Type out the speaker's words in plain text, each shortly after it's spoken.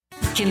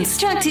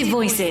Constructive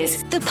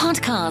Voices, the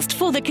podcast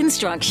for the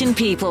construction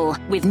people,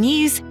 with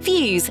news,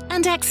 views,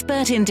 and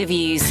expert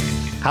interviews.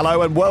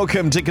 Hello and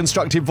welcome to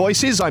Constructive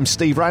Voices. I'm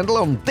Steve Randall.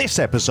 On this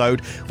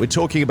episode, we're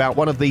talking about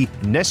one of the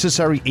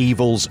necessary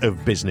evils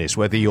of business.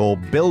 Whether you're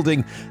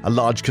building a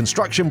large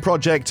construction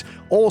project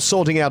or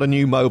sorting out a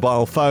new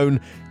mobile phone,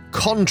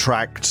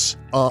 contracts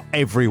are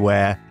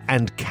everywhere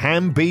and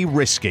can be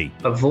risky.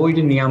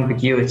 Avoiding the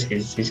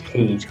ambiguities is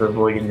key to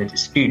avoiding the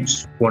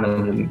disputes. One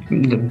of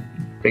the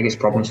biggest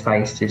problems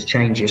faced is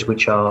changes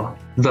which are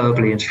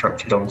verbally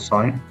instructed on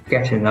site.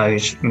 Getting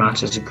those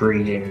matters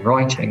agreed in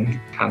writing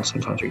can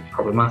sometimes be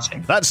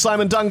problematic. That's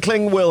Simon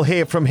Dunkling. We'll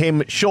hear from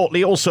him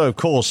shortly. Also, of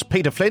course,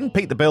 Peter Flynn,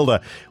 Pete the Builder,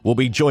 will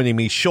be joining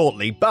me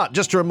shortly. But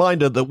just a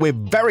reminder that we're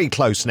very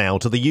close now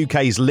to the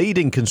UK's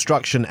leading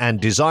construction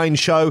and design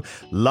show,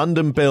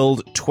 London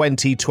Build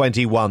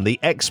 2021. The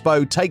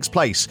expo takes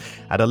place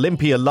at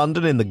Olympia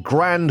London in the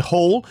Grand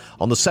Hall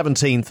on the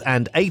 17th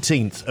and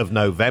 18th of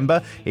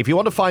November. If you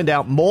want to find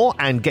out more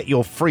and get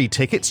your free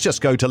tickets,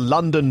 just go to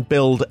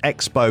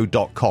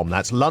londonbuildexpo.com.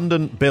 That's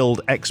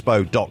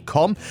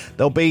londonbuildexpo.com.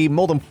 There'll be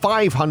more than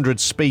 500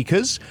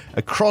 speakers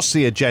across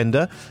the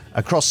agenda,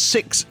 across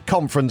 6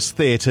 conference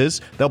theatres.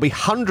 There'll be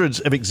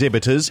hundreds of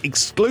exhibitors,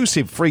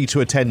 exclusive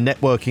free-to-attend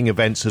networking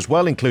events as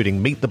well,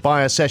 including Meet the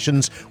Buyer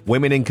sessions,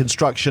 Women in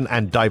Construction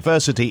and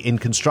Diversity in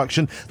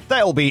Construction.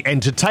 There'll be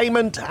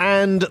entertainment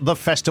and the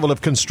Festival of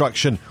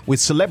Construction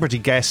with celebrity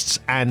guests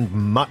and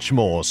much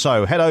more.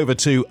 So head over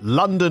to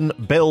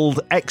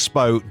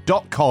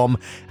londonbuildexpo.com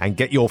and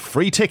get your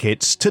free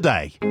tickets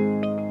today.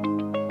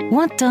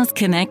 What does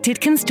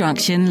connected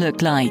construction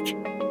look like?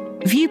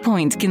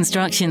 Viewpoint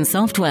Construction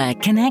Software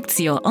connects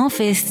your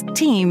office,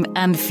 team,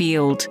 and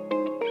field.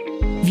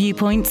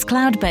 Viewpoint's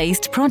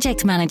cloud-based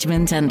project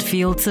management and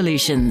field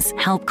solutions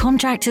help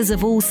contractors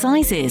of all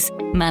sizes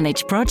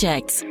manage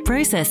projects,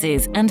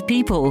 processes, and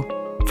people,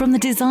 from the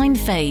design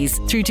phase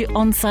through to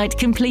on-site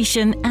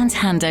completion and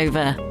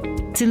handover.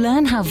 To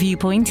learn how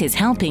Viewpoint is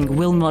helping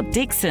Wilmot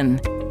Dixon,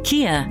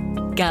 Kia,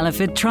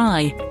 Galliford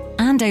Try,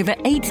 and over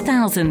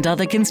 8,000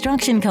 other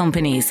construction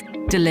companies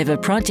deliver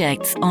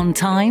projects on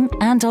time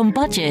and on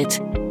budget,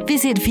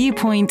 visit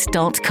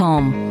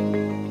viewpoint.com.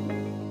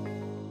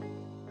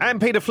 And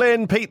Peter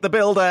Flynn, Pete the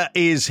Builder,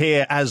 is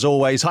here as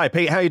always. Hi,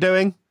 Pete. How are you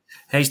doing?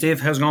 Hey,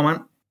 Steve. How's it going,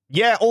 man?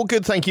 Yeah, all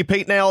good. Thank you,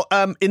 Pete. Now,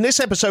 in this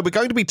episode, we're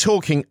going to be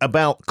talking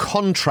about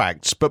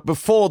contracts. But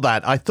before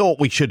that, I thought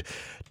we should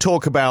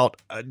talk about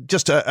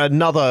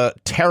another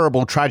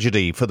terrible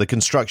tragedy for the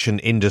construction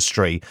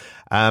industry.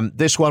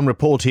 This one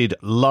reported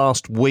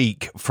last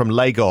week from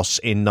Lagos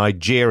in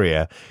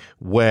Nigeria,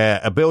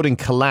 where a building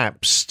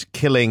collapsed,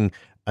 killing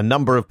a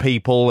number of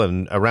people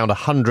and around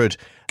 100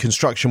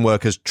 construction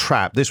workers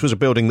trapped. This was a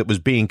building that was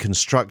being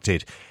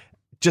constructed.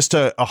 Just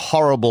a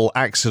horrible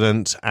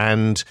accident,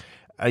 and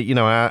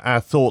our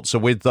thoughts are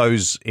with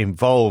those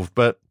involved.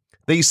 But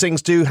these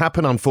things do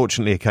happen,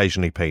 unfortunately,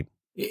 occasionally, Pete.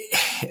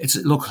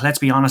 Look, let's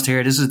be honest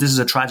here. This is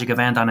a tragic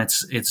event, and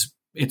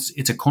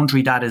it's a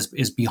country that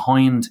is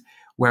behind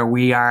where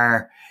we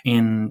are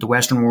in the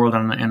Western world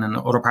and in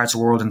other parts of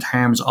the world in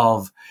terms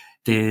of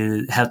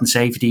the health and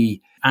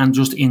safety and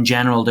just in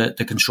general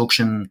the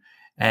construction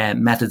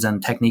methods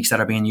and techniques that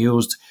are being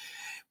used.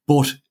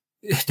 But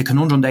the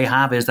conundrum they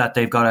have is that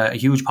they've got a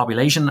huge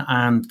population,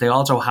 and they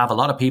also have a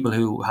lot of people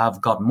who have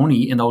got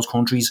money in those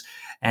countries.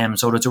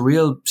 So it's a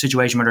real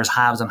situation where there's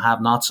haves and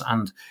have-nots.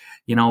 And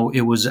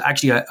it was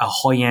actually a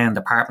high-end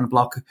apartment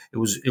block. It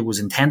was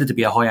intended to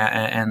be a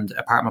high-end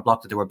apartment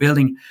block that they were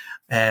building.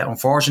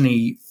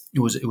 Unfortunately, it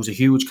was a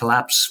huge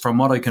collapse. From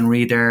what I can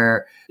read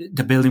there,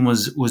 the building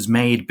was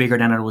made bigger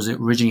than it was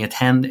originally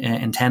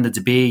intended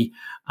to be,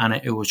 and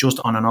it was just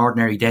on an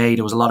ordinary day.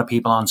 There was a lot of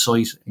people on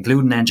site,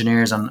 including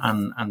engineers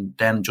and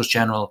then just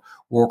general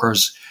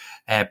workers,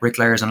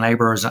 bricklayers and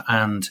labourers,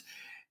 and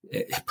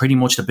pretty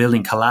much the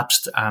building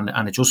collapsed and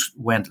it just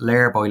went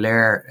layer by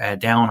layer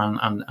down,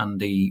 and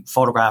the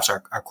photographs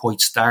are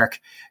quite stark.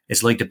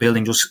 It's like the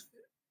building just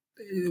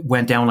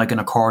went down like an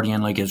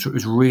accordion. Like it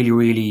was really,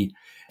 really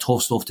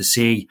tough stuff to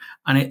see,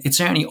 and it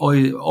certainly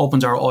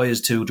opens our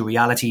eyes to the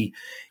reality.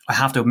 I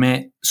have to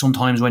admit,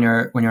 sometimes when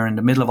you're in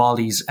the middle of all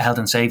these health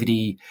and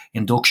safety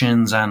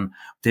inductions, and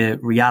the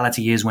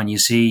reality is when you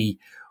see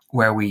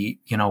where we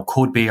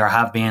could be or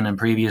have been in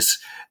previous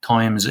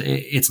times,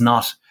 it's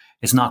not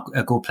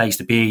a good place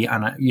to be.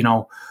 And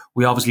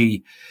we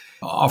obviously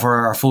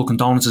offer our full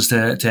condolences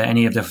to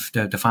any of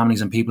the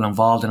families and people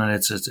involved in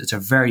it. It's a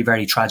very,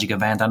 very tragic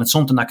event, and it's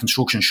something that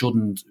construction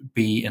shouldn't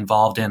be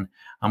involved in.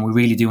 And we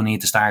really do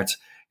need to start,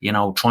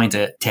 trying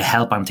to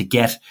help and to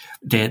get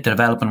the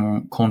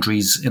developing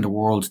countries in the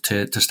world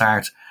to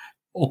start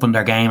upping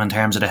their game in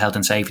terms of the health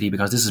and safety,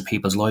 because this is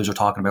people's lives we're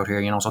talking about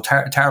here. So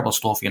terrible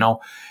stuff.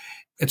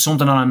 It's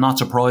something that I'm not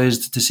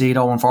surprised to see,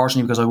 though,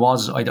 unfortunately,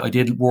 because I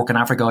did work in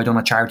Africa. I done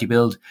a charity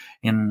build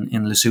in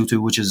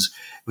Lesotho, which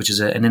is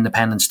an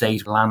independent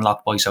state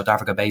landlocked by South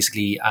Africa,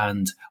 basically,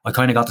 and I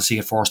kind of got to see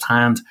it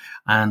firsthand.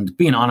 And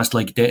being honest,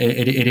 like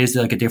it is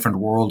like a different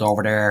world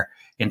over there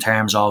in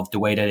terms of the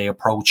way that they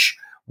approach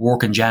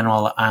work in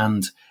general,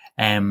 and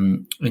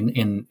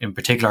in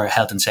particular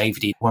health and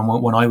safety.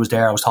 When I was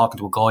there, I was talking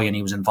to a guy, and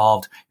he was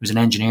an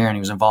engineer, and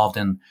he was involved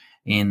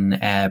in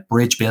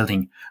bridge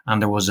building.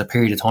 And there was a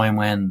period of time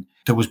when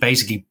there was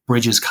basically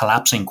bridges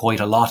collapsing quite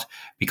a lot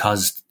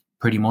because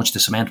pretty much the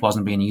cement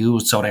wasn't being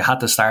used. So they had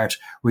to start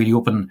really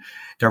upping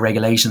their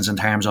regulations in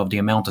terms of the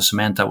amount of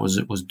cement that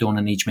was done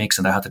in each mix.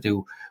 And they had to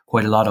do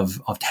quite a lot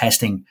of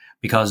testing,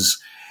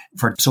 because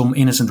for some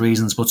innocent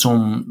reasons, but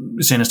some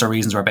sinister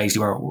reasons, where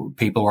basically where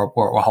people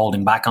were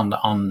holding back on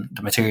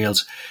the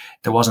materials.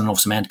 There wasn't enough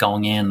cement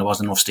going in. There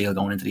wasn't enough steel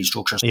going into these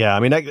structures. Yeah, I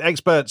mean,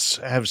 experts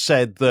have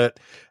said that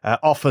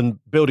often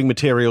building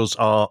materials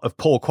are of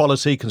poor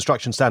quality,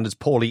 construction standards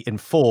poorly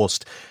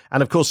enforced.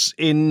 And of course,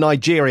 in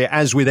Nigeria,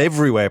 as with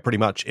everywhere pretty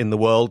much in the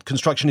world,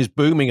 construction is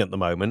booming at the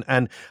moment.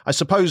 And I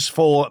suppose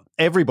for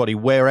everybody,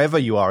 wherever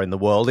you are in the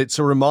world, it's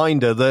a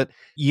reminder that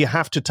you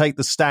have to take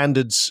the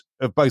standards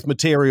of both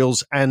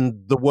materials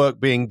and the work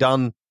being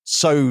done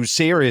so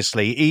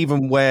seriously,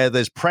 even where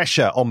there's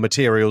pressure on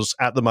materials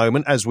at the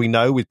moment, as we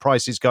know, with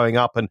prices going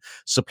up and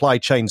supply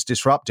chains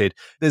disrupted.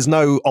 There's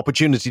no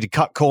opportunity to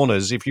cut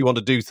corners if you want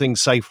to do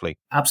things safely.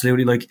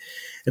 Absolutely. Like,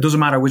 it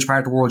doesn't matter which part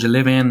of the world you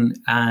live in.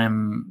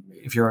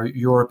 If you're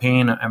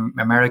European,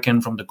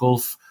 American, from the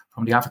Gulf,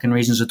 from the African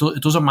regions, it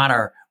doesn't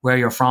matter where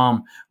you're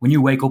from. When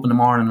you wake up in the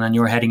morning and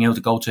you're heading out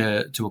to go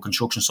to a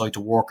construction site to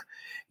work,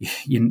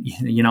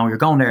 you know, you're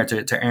going there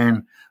to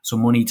earn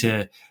some money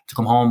to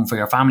come home for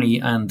your family.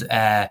 And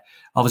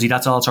obviously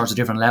that's all sorts of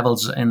different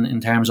levels in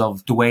terms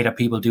of the way that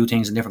people do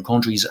things in different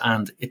countries.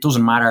 And it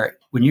doesn't matter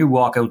when you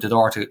walk out the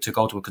door to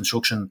go to a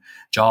construction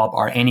job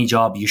or any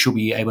job, you should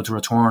be able to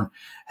return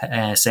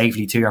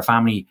safely to your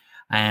family.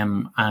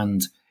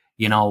 And,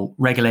 you know,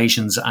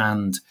 regulations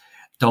and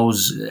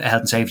those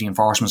health and safety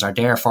enforcements are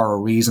there for a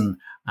reason.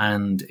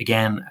 And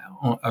again,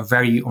 a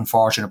very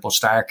unfortunate but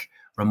stark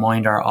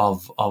reminder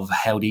of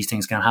how these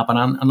things can happen.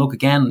 And look,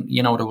 again,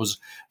 you know, there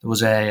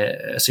was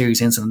a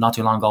serious incident not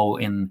too long ago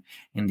in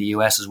the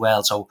US as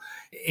well. So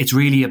it's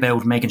really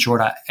about making sure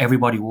that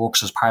everybody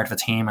works as part of a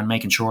team and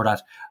making sure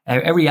that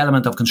every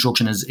element of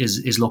construction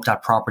is looked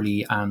at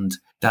properly, and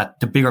that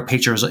the bigger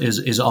picture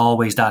is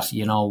always that,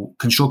 you know,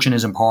 construction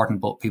is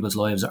important, but people's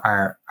lives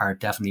are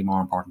definitely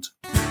more important.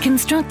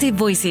 Constructive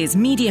Voices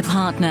media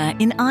partner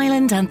in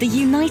Ireland and the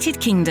United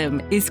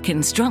Kingdom is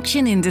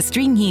Construction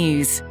Industry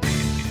News.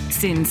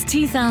 Since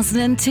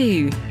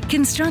 2002,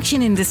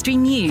 Construction Industry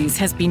News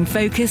has been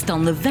focused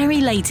on the very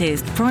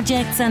latest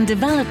projects and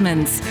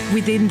developments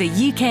within the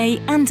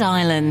UK and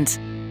Ireland.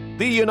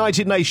 The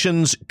United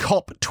Nations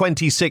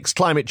COP26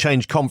 Climate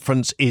Change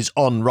Conference is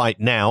on right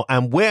now,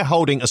 and we're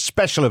holding a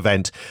special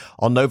event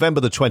on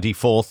November the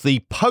 24th, the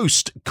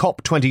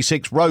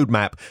post-COP26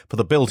 roadmap for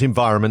the built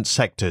environment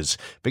sectors.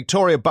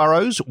 Victoria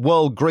Burrows,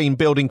 World Green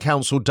Building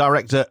Council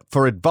Director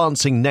for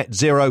Advancing Net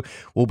Zero,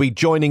 will be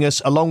joining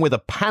us along with a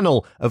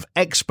panel of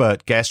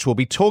expert guests. We'll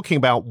be talking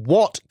about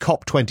what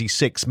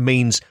COP26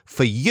 means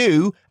for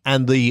you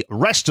and the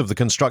rest of the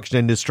construction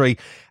industry,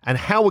 and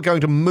how we're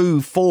going to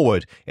move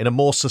forward in a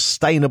more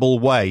sustainable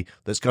way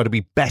that's going to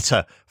be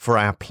better for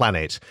our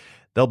planet.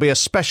 There'll be a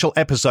special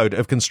episode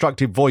of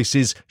Constructive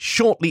Voices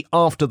shortly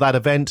after that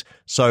event,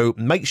 so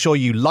make sure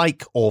you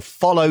like or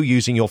follow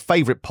using your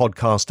favourite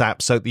podcast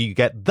app so that you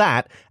get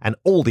that and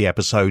all the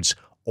episodes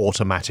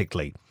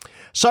automatically.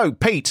 So,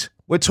 Pete,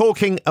 we're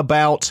talking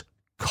about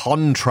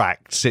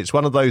contracts. It's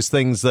one of those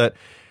things that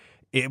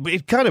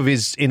it kind of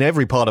is in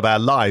every part of our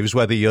lives,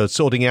 whether you're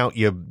sorting out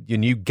your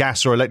new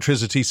gas or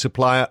electricity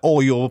supplier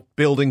or you're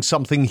building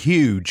something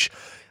huge.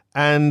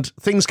 And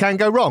things can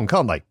go wrong,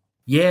 can't they?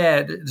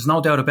 Yeah, there's no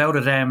doubt about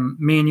it.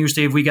 Me and you,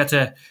 Steve, we get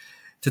to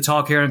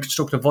talk here in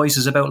Constructive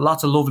Voices about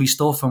lots of lovely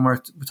stuff, and we're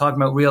talking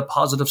about real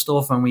positive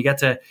stuff, and we get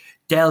to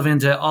delve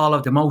into all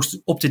of the most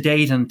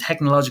up-to-date and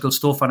technological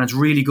stuff, and it's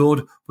really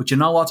good. But you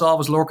know what's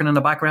always lurking in the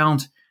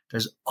background?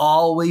 There's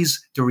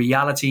always the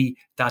reality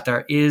that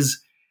there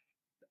is,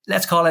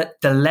 let's call it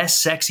the less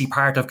sexy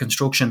part of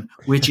construction,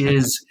 which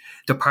is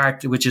the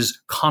part which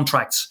is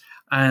contracts.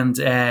 And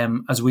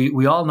as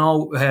we all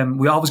know,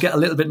 we always get a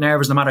little bit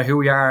nervous no matter who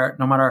we are,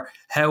 no matter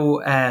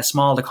how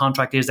small the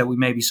contract is that we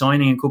may be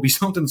signing. It could be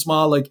something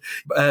small like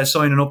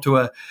signing up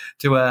to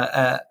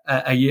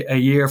a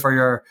year for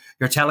your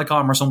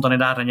telecom or something like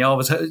that, and you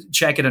always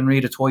check it and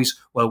read it twice.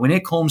 Well, when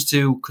it comes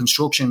to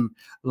construction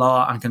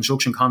law and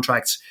construction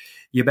contracts,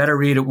 you better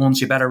read it once,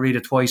 you better read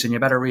it twice, and you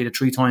better read it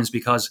 3 times,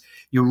 because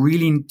you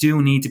really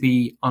do need to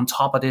be on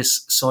top of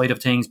this side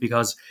of things,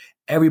 because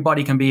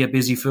everybody can be a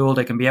busy fool.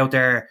 They can be out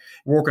there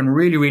working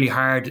really, really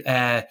hard,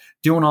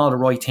 doing all the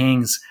right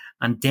things.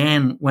 And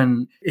then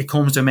when it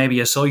comes to maybe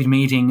a side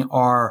meeting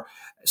or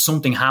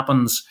something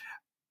happens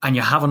and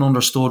you haven't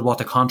understood what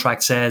the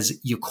contract says,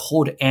 you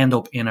could end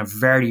up in a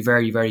very,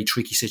 very, very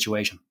tricky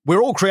situation.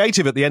 We're all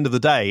creative at the end of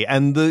the day,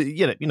 and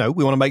we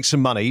want to make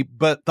some money,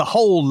 but the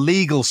whole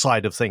legal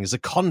side of things, the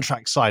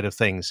contract side of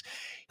things,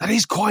 That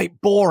is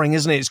quite boring,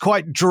 isn't it? It's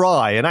quite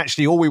dry. And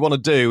actually all we want to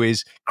do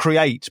is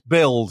create,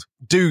 build,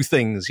 do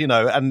things,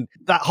 and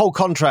that whole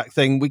contract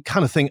thing, we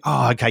kind of think,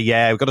 oh, okay,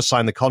 yeah, we've got to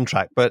sign the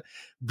contract. But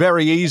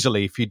very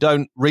easily, if you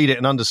don't read it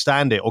and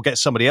understand it or get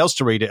somebody else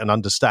to read it and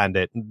understand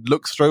it and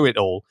look through it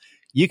all,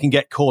 you can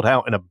get caught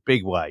out in a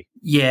big way.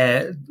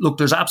 Yeah, look,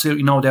 there's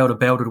absolutely no doubt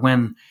about it.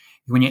 When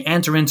you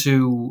enter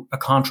into a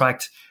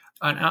contract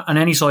on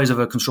any size of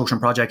a construction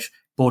project,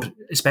 but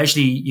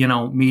especially,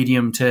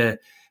 medium to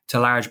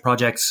large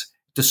projects,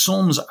 the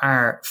sums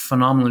are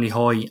phenomenally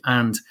high,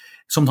 and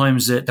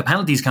sometimes the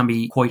penalties can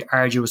be quite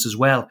arduous as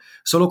well.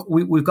 So look,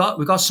 we've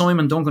got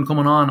Simon Duncan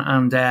coming on,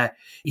 and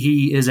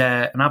he is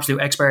an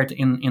absolute expert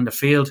in the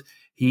field.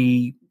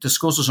 He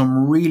discusses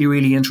some really,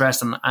 really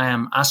interesting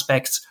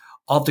aspects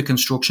of the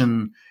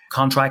construction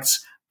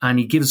contracts, and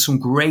he gives some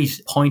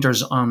great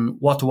pointers on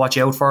what to watch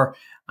out for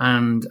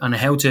and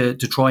how to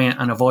try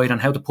and avoid,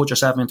 and how to put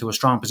yourself into a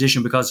strong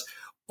position, because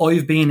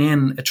I've been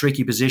in a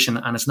tricky position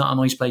and it's not a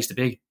nice place to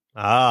be.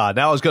 Now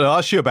I was going to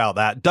ask you about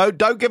that.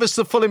 Don't give us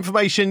the full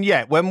information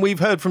yet. When we've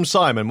heard from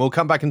Simon, we'll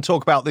come back and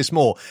talk about this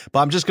more. But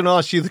I'm just going to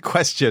ask you the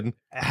question,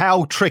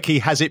 how tricky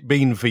has it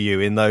been for you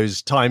in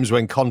those times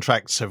when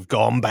contracts have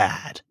gone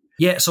bad?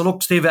 Yeah, so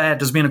look, Steve,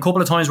 there's been a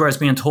couple of times where it's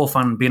been tough,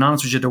 and being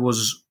honest with you, there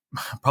was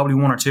probably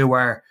one or two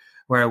where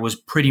it was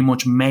pretty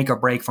much make or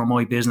break for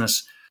my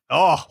business.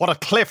 Oh, what a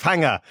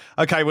cliffhanger.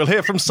 Okay, we'll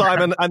hear from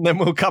Simon and then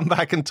we'll come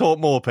back and talk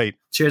more, Pete.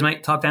 Cheers,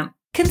 mate. Talk then.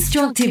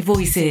 Constructive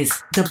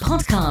Voices, the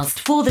podcast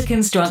for the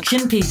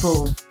construction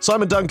people.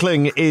 Simon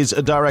Dunkling is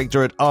a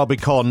director at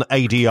Arbicon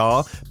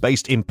ADR,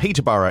 based in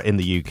Peterborough in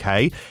the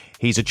UK.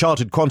 He's a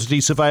chartered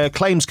quantity surveyor,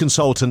 claims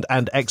consultant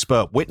and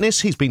expert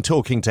witness. He's been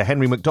talking to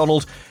Henry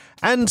McDonald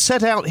and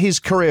set out his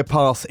career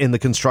path in the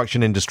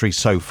construction industry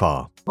so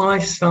far. I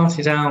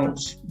started out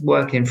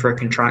working for a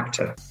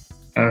contractor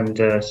and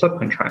a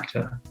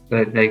subcontractor.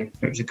 It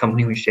was a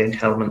company which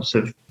did elements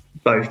of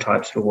both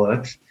types of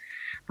works.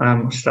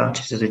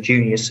 Started as a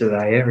junior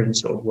surveyor and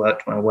sort of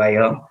worked my way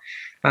up.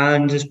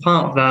 And as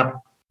part of that,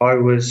 I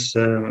was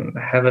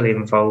heavily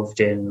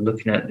involved in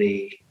looking at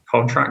the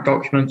contract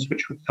documents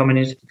which were coming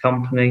into the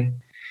company,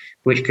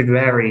 which could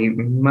vary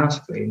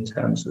massively in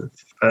terms of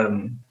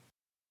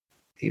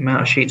the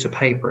amount of sheets of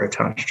paper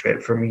attached to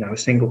it, from a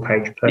single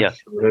page purchase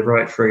order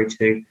right through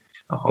to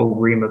a whole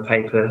ream of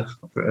paper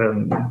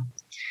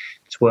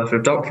worth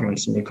of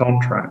documents in the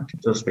contract.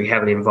 It does be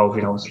heavily involved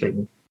in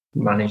obviously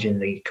managing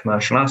the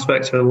commercial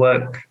aspects of the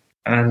work,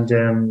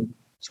 and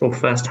sort of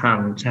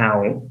firsthand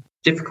how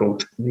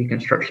difficult the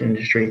construction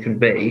industry can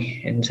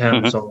be in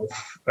terms of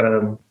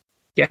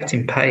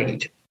getting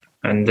paid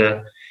and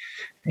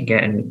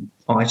getting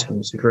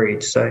items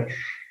agreed. So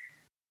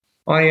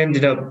I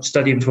ended up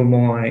studying for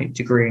my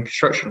degree in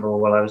construction law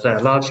while I was there,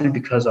 largely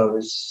because I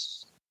was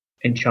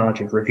in charge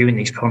of reviewing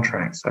these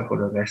contracts. I thought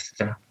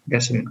I'd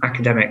get some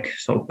academic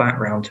sort of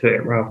background to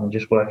it rather than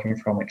just working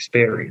from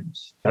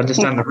experience.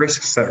 Understand the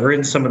risks that are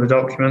in some of the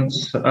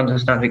documents,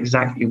 understand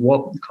exactly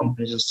what the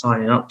companies are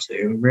signing up to,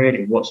 and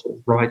really what sort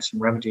of rights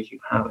and remedies you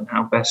have and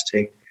how best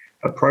to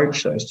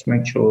approach those to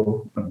make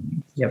sure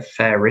you have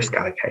fair risk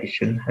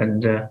allocation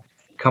and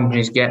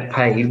companies get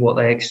paid what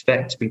they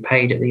expect to be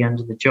paid at the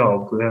end of the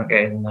job without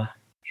getting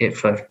hit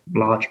for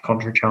large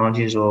contra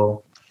charges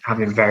or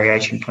having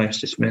variation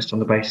claims dismissed on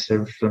the basis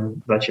of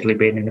them allegedly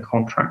being in the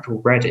contract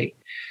already.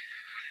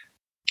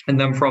 And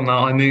then from that,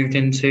 I moved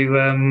into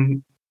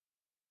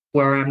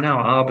where I am now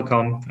at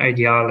Arbicon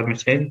ADR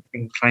Limited,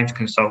 in claims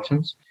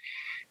consultants.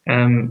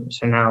 So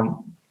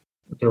now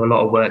I do a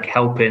lot of work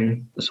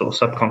helping the sort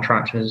of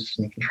subcontractors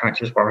and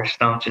contractors where I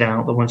started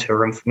out, the ones who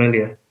are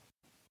unfamiliar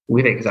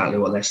with exactly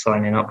what they're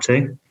signing up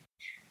to.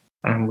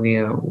 And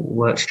we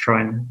work to try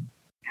and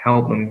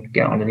help them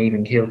get on an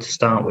even keel to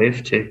start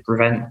with to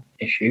prevent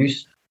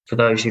issues. For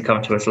those who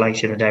come to us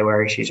later in the day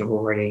where issues have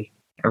already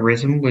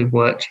arisen, we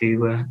work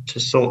to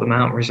sort them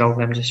out, resolve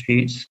them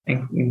disputes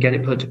and get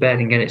it put to bed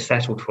and get it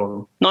settled for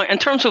them. Now, in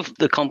terms of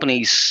the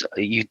companies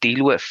you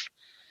deal with,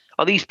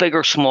 are these big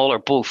or small or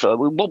both?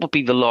 What would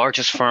be the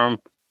largest firm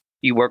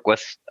you work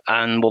with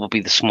and what would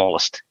be the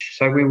smallest?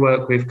 So we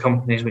work with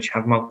companies which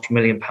have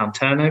multi-million pound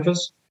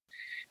turnovers.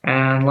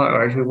 And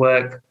likewise, we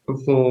work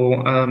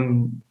for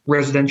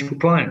residential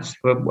clients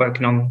who are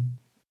working on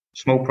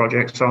small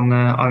projects on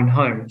their own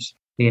homes.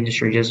 The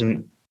industry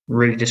doesn't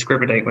really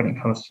discriminate when it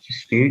comes to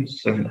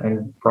disputes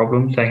and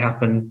problems. They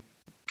happen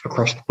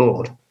across the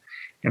board.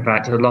 In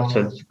fact, a lot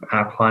of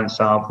our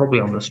clients are probably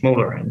on the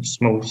smaller end,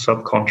 small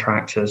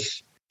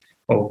subcontractors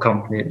or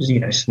companies,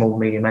 small,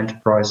 medium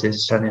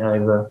enterprises turning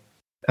over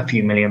a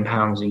few £1 million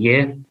a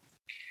year.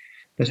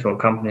 There's for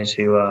companies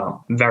who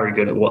are very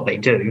good at what they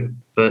do,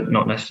 but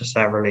not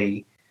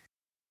necessarily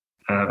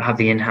have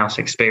the in-house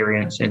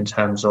experience in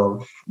terms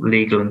of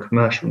legal and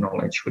commercial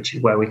knowledge, which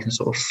is where we can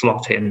sort of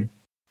slot in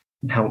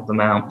and help them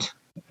out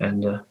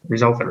and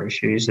resolve their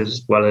issues,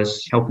 as well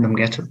as helping them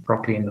get to the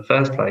property in the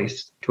first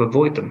place to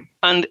avoid them.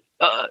 And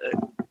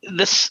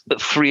this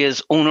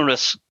phrase,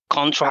 onerous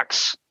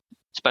contracts,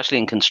 especially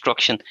in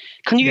construction,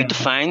 can you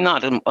define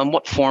that and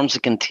what forms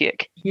it can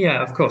take?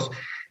 Yeah, of course.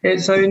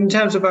 So in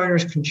terms of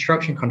onerous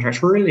construction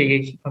contracts,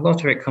 really a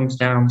lot of it comes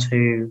down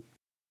to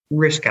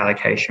risk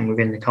allocation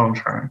within the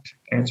contract.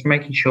 And it's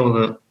making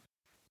sure that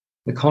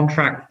the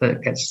contract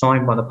that gets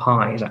signed by the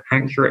parties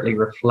accurately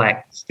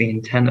reflects the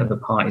intent of the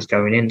parties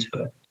going into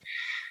it.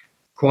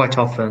 Quite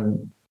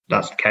often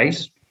that's the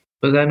case,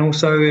 but then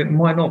also it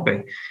might not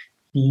be.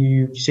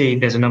 You see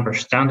there's a number of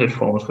standard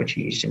forms which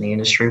are used in the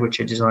industry which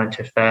are designed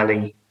to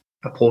fairly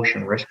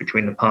apportion risk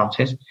between the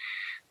parties,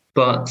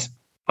 but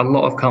a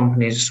lot of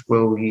companies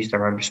will use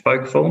their own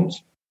bespoke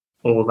forms,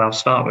 or they'll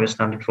start with a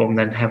standard form,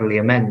 then heavily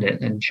amend it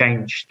and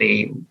change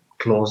the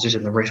clauses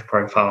and the risk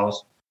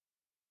profiles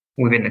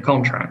within the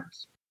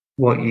contracts.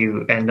 What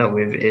you end up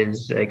with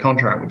is a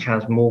contract which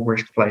has more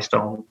risk placed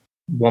on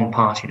one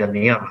party than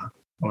the other.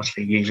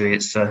 Obviously, usually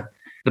it's the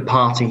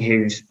party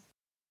who's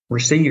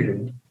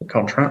receiving the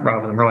contract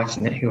rather than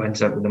writing it who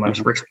ends up with the most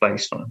risk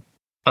placed on it.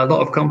 A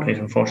lot of companies,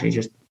 unfortunately,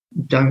 just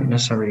don't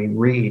necessarily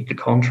read the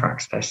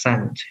contracts they're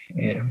sent,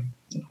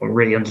 or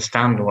really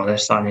understand what they're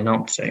signing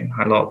up to.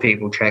 A lot of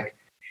people check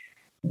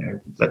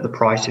that the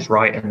price is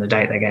right and the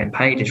date they're getting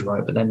paid is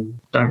right, but then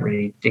don't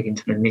really dig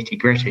into the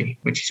nitty-gritty,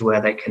 which is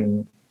where they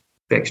can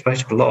be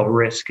exposed to a lot of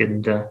risk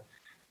and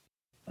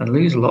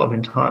lose a lot of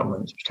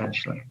entitlements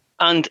potentially.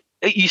 And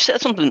you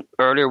said something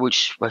earlier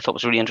which I thought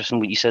was really interesting,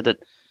 when you said that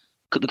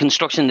the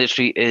construction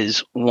industry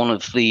is one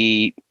of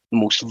the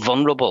most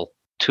vulnerable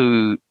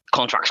to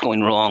contracts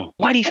going wrong.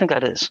 Why do you think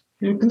that is?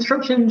 The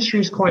construction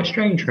industry is quite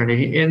strange,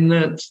 really, in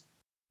that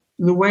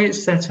the way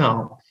it's set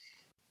up,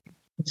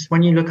 it's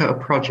when you look at a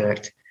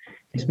project,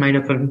 it's made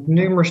up of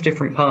numerous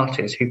different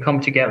parties who come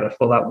together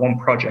for that one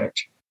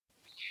project.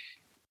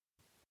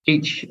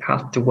 Each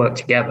has to work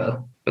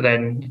together, but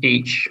then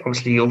each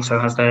obviously also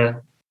has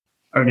their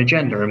own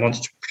agenda and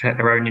wants to protect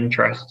their own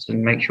interests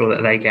and make sure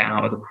that they get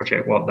out of the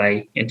project what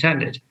they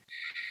intended.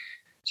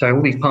 So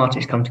all these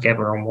parties come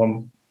together on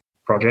one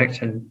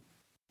project and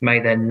may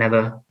then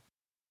never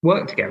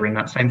work together in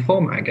that same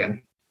format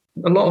again.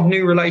 A lot of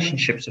new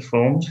relationships are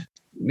formed.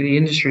 The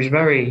industry is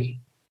very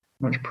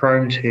much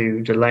prone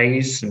to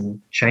delays and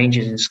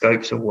changes in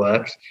scopes of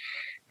work,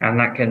 and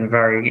that can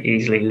very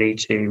easily lead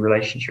to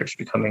relationships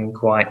becoming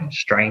quite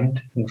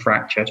strained and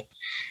fractured.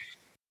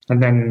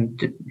 And then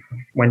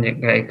when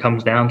it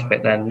comes down to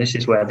it, then this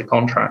is where the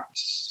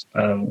contracts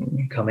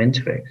come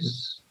into it,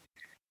 because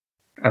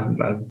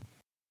a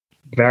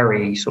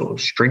very sort of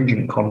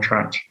stringent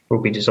contract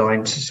will be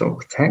designed to sort of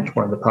protect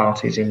one of the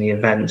parties in the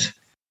event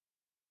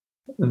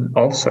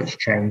of such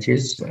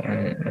changes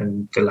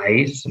and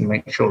delays, and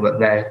make sure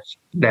that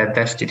their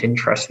vested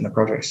interest in the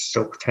project is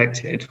still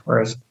protected.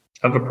 Whereas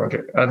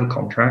other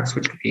contracts,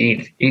 which could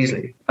be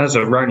easily as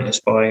erroneous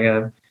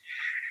by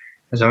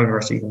as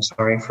onerous even,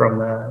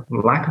 from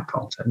lack of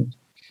content,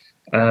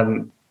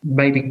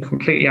 may be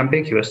completely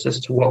ambiguous as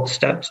to what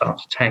steps are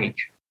to take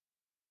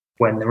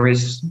when there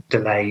is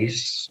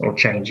delays or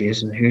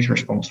changes and who's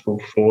responsible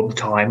for the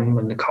time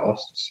and the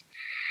costs.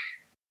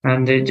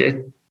 And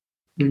it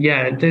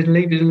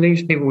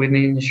leaves people in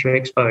the industry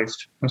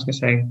exposed. I was going to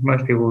say,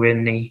 most people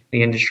in the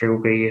industry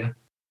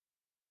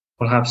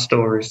will have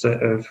stories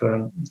of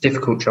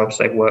difficult jobs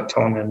they've worked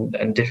on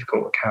and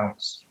difficult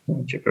accounts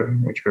which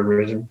have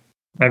arisen.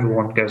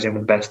 Everyone goes in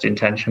with the best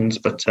intentions,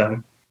 but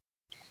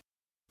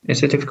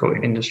it's a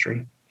difficult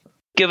industry.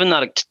 Given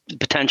that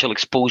potential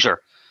exposure,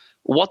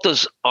 what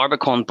does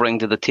Arbicon bring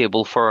to the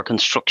table for a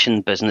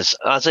construction business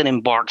as it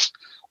embarks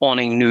on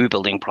a new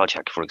building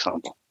project, for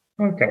example?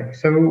 Okay,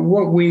 so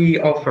what we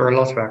offer a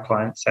lot of our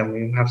clients, and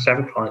we have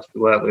several clients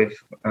we work with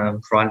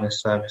providing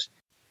this service,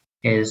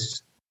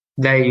 is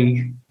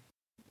they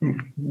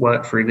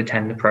work through the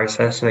tender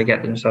process, so they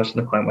get themselves to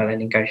the point where they're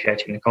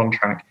negotiating the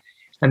contract.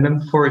 And then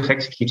before it's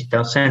executed,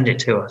 they'll send it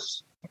to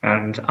us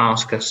and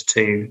ask us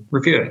to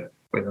review it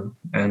with them.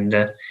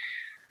 And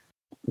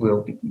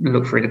we'll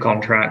look through the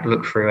contract,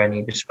 look through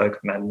any bespoke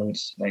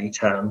amendments, any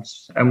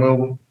terms, and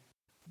we'll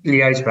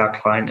liaise with our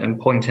client and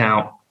point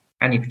out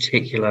any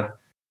particular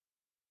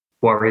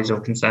worries or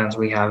concerns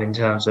we have in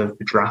terms of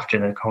the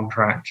drafting of the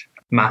contract,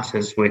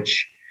 matters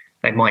which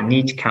they might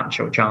need to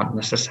capture which aren't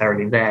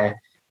necessarily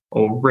there,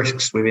 or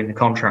risks within the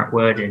contract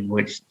wording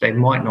which they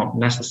might not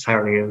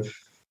necessarily have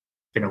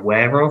been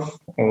aware of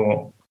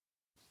or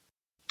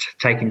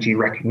taken due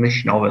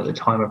recognition of at the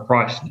time of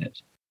pricing it.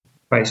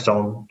 Based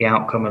on the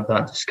outcome of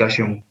that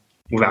discussion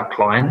with our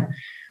client,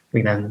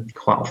 we then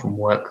quite often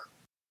work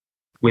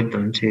with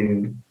them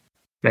to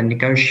then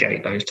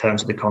negotiate those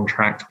terms of the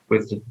contract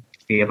with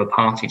the other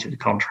party to the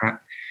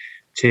contract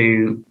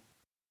to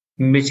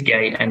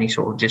mitigate any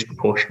sort of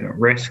disproportionate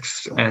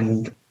risks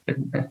and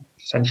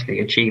essentially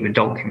achieve a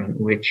document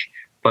which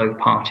both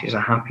parties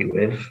are happy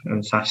with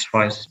and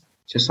satisfies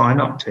to sign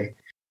up to.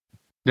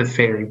 The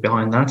theory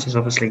behind that is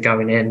obviously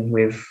going in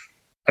with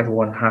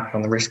everyone happy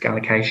on the risk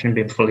allocation and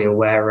being fully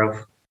aware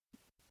of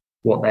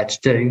what they're to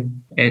do.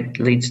 It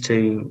leads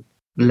to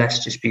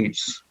less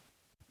disputes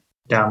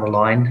down the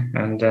line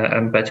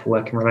and better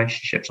working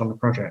relationships on the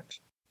project.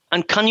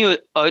 And can you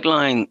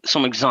outline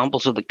some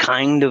examples of the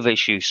kind of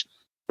issues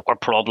or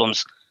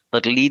problems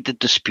that lead to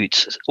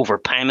disputes over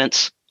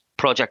payments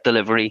project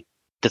delivery,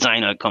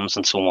 design outcomes,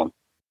 and so on?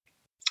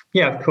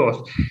 Yeah, of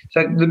course.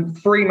 So the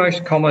three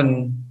most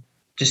common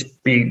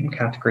dispute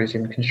categories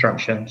in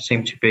construction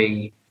seem to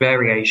be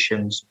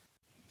variations,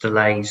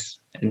 delays,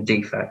 and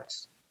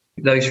defects.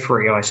 Those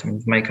three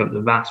items make up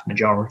the vast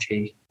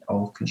majority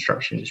of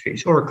construction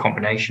disputes, or a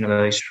combination of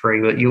those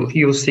three, but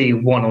you'll see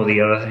one or the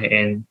other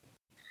in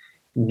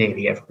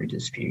nearly every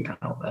dispute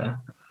out there.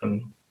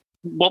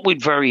 What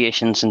would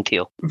variations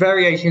entail?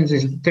 Variations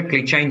is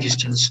typically changes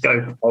to the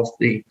scope of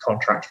the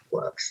contracted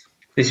works.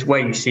 This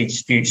way you see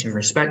disputes in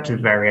respect of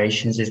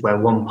variations is where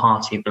one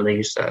party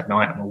believes that an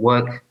item of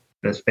work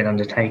that's been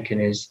undertaken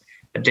is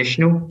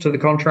additional to the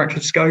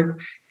contracted scope,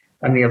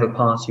 and the other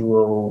party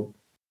will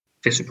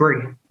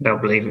disagree. They'll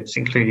believe it's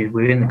included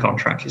within the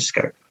contracted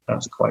scope.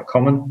 That's quite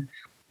common.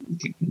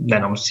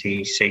 Then obviously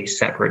you see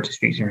separate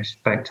disputes in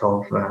respect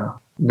of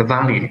the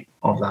value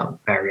of that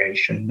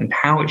variation and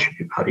how it should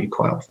be valued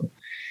quite often.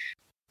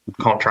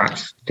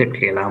 Contracts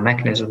typically allow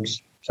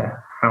mechanisms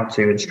to how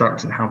to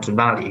instruct and how to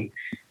value,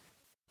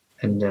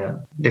 and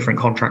different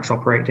contracts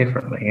operate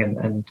differently,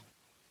 and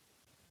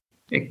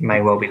it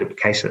may well be the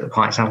case that the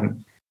parties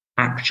haven't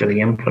actually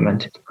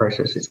implemented the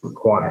processes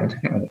required,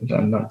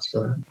 and that's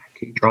a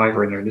key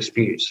driver in their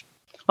disputes.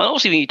 Well,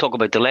 obviously, when you talk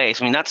about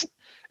delays, I mean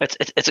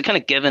it's a kind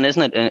of given,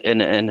 isn't it,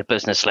 in a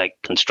business like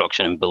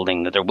construction and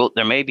building, that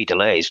there may be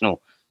delays,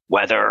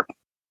 weather,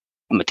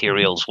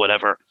 materials,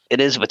 whatever. It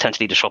is a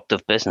potentially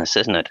disruptive business,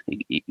 isn't it?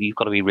 You've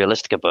got to be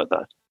realistic about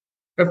that.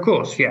 Of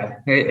course, yeah,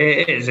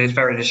 it is. It's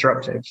very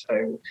disruptive.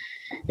 So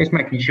it's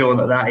making sure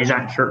that is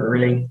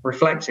accurately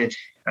reflected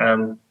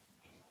in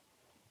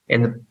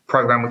the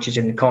program, which is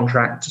in the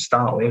contract to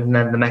start with, and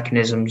then the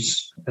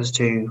mechanisms as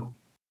to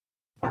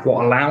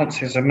what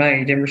allowances are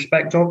made in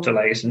respect of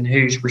delays and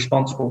who's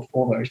responsible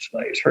for those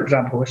delays. For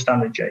example, a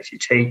standard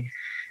JCT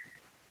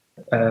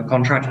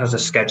contract has a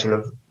schedule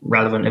of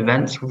relevant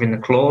events within the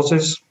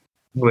clauses,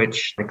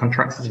 which the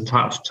contractor is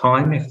entitled to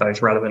time if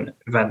those relevant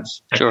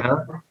events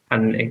occur,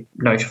 and it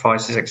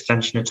notifies this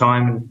extension of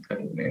time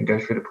and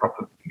goes through the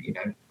proper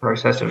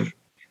process of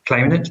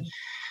claiming it.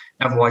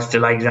 Otherwise,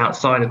 delays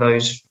outside of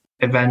those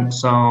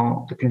events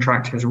are the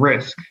contractor's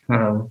risk,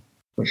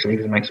 which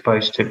leaves them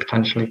exposed to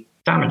potentially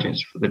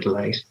damages for the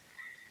delays.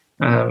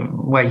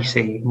 Where you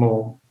see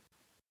more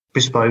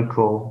bespoke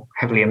or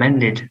heavily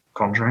amended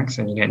contracts,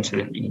 and you get into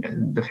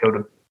the field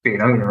of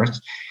being onerous,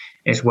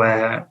 is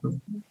where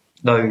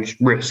those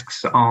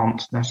risks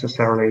aren't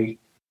necessarily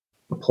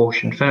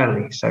apportioned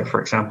fairly. So, for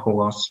example,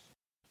 whilst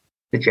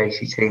the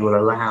JCT will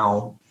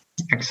allow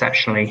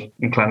exceptionally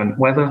inclement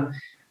weather,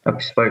 a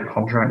bespoke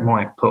contract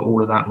might put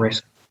all of that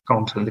risk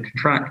onto the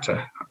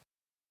contractor,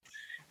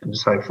 and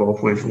so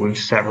forth with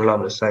several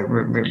others. So,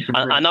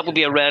 and that would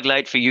be a red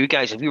light for you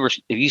guys if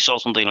you saw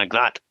something like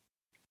that.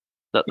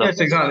 Yes,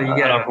 exactly.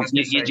 Yeah,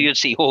 you'd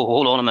see. Oh,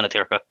 hold on a minute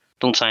here.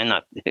 Don't sign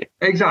that.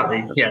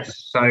 Exactly.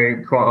 Yes. So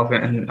quite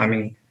often, and I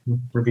mean,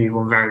 reviewed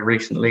one very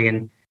recently,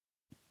 and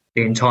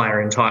the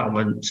entire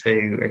entitlement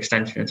to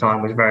extension of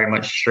time was very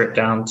much stripped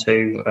down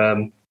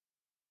to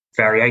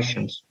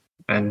variations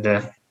and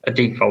a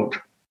default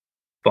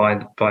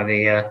by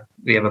the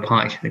other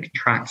party to the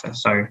contractor.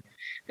 So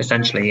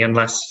essentially,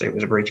 unless it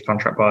was a breach of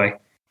contract by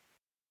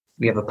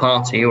the other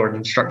party or an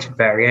instructed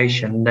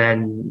variation,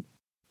 then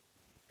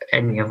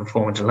any other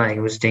form of delay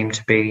was deemed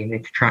to be the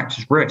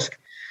contractor's risk.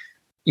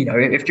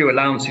 If due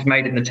allowance is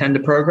made in the tender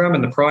program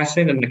and the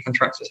pricing, and the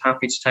contractor's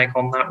happy to take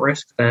on that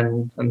risk,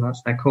 then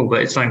that's their call.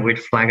 But it's something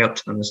we'd flag up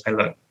to them and say,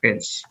 look,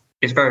 it's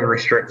very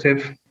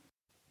restrictive.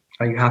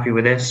 Are you happy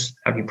with this?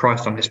 Have you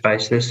priced on this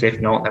basis? If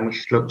not, then we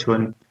should look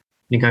to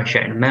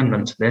negotiate an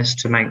amendment to this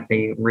to make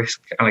the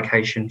risk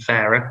allocation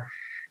fairer,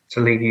 to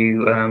leave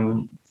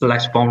you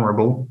less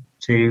vulnerable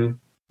to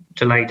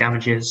delay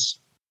damages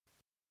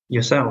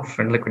yourself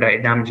and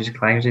liquidated damages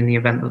claims in the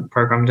event that the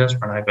program does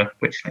run over,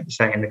 which, like you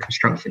say, in the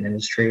construction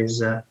industry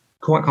is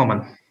quite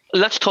common.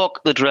 Let's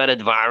talk the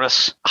dreaded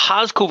virus.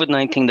 Has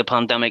COVID-19, the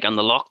pandemic and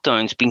the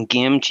lockdowns been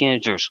game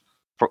changers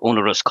for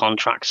onerous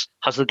contracts?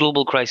 Has the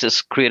global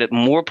crisis created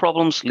more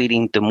problems,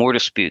 leading to more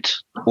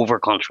disputes over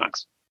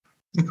contracts?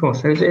 Of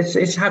course,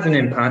 it's had an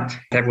impact.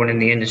 Everyone in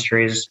the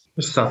industry has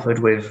suffered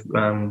with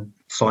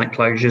site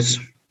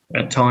closures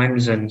at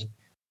times, and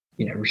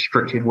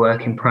restricted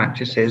working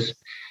practices.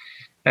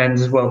 And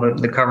as well,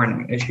 the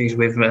current issues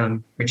with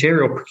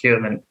material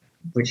procurement,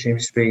 which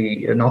seems to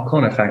be a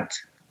knock-on effect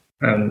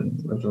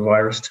of the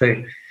virus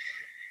too.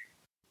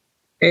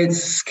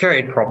 It's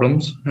created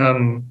problems.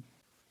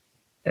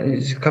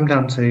 It's come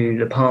down to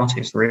the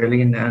parties,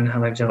 really, and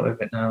how they've dealt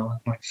with it now.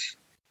 Like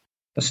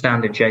a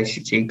standard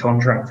JCT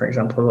contract, for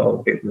example, a lot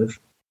of people have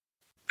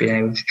been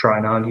able to try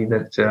and argue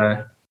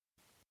that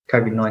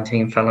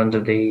COVID-19 fell under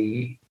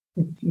the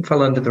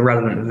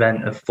relevant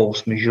event of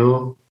force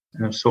majeure,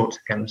 and have sought to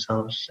get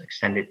themselves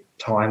extended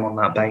time on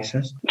that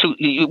basis. So,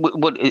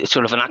 what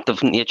sort of an act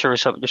of nature,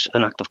 is that just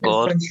an act of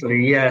God?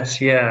 Essentially,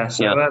 yes, yeah.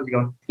 So early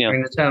on, I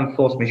mean, the term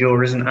force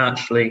majeure isn't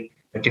actually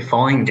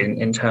defined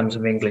in terms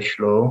of English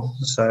law,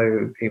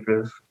 so people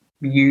have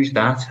used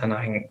that, and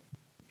I think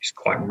it's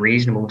quite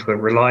reasonable to have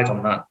relied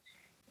on that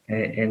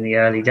in the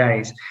early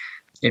days.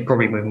 It'd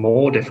probably be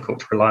more difficult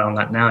to rely on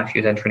that now if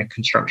you're entering a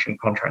construction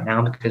contract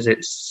now, because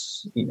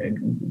it's,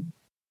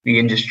 the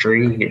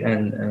industry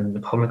and the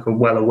public are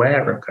well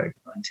aware of COVID-19.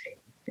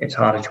 It's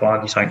harder to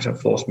argue something's a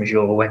force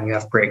majeure when you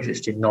have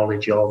pre-existing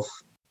knowledge of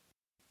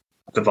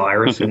the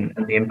virus and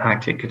the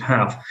impact it could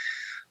have.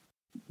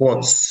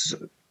 What's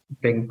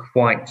been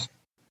quite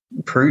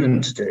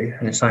prudent to do,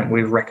 and it's something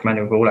we've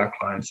recommended with all our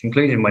clients,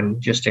 including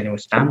when just dealing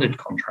with standard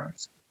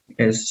contracts,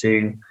 is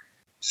to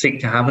seek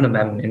to have an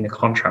amendment in the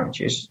contract,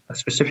 which is a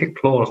specific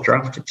clause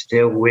drafted to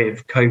deal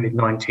with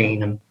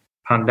COVID-19 and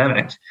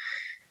pandemics.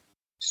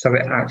 So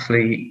it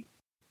actually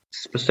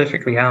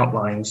specifically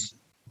outlines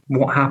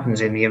what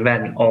happens in the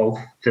event of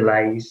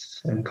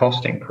delays and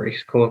cost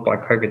increase caused by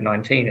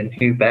COVID-19 and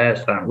who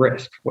bears that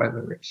risk,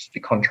 whether it's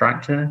the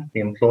contractor, the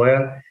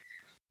employer,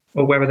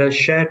 or whether there's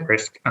shared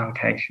risk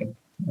allocation,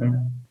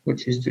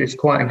 which is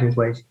quite a good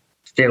way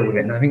to deal with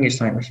it. And I think it's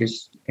something which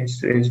is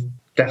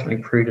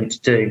definitely prudent to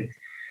do.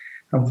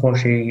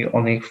 Unfortunately,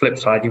 on the flip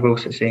side, we've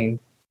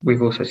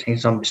also seen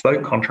some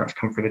bespoke contracts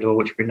come through the door,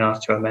 which we've been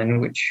asked to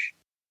amend, which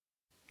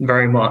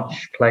very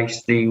much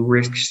place the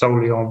risk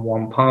solely on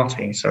one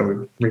party. So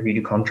we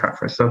reviewed a contract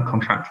for a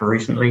subcontractor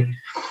recently,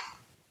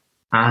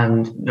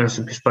 and there's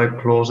a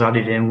bespoke clause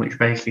added in which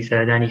basically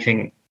said any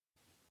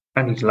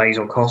delays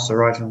or costs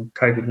arising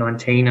from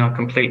COVID-19 are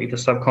completely the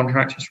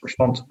subcontractor's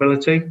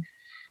responsibility.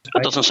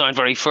 That doesn't sound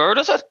very fair,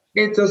 does it?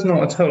 It does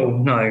not at all.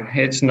 No,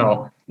 it's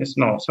not. It's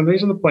not. So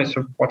these are the points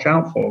to watch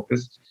out for,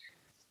 because,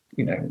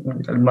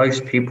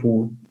 most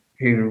people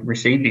who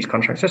receive these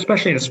contracts,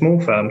 especially the small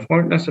firms,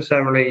 won't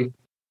necessarily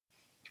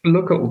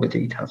look at all the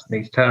details of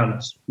these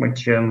terms,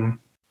 which,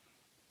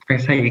 I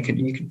say you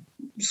could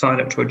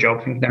sign up to a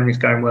job thinking everything's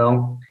going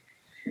well,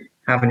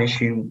 have an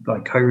issue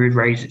like COVID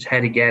raise its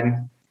head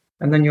again,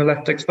 and then you're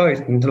left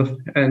exposed and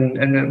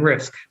at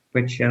risk,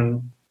 which,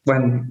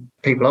 when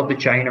people up the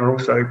chain are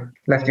also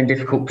left in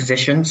difficult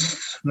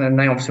positions, then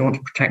they obviously want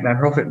to protect their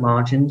profit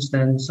margins,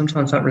 then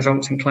sometimes that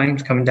results in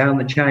claims coming down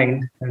the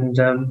chain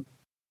and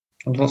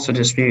lots of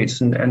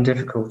disputes and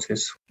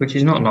difficulties, which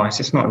is not nice.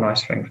 It's not a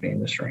nice thing for the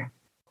industry.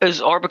 Is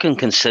Orbicon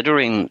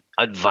considering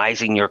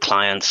advising your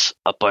clients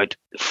about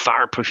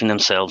fire-proofing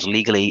themselves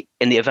legally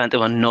in the event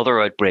of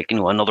another outbreak,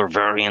 another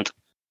variant,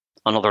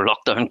 another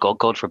lockdown,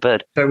 God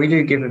forbid? So we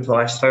do give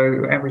advice.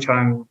 So every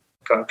time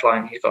a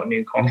client who's got a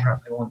new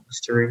contract they want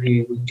us to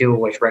review, we do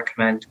always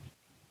recommend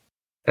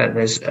that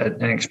there's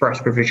an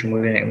express provision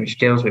within it which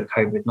deals with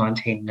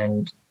COVID-19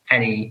 and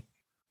any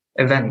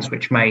events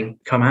which may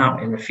come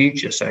out in the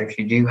future. So if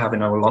you do have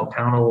another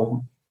lockdown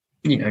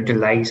or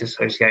delays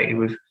associated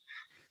with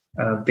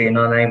being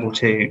unable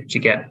to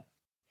get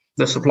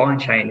the supply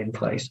chain in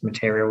place,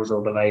 materials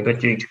or the labour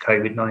due to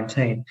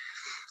COVID-19.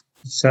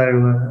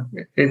 So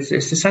it's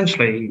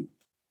essentially,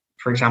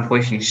 for example,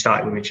 if you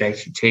start with a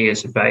JCT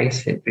as a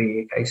base, it'd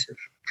be a case of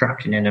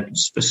drafting in a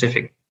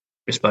specific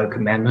bespoke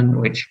amendment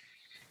which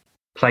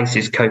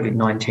places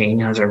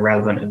COVID-19 as a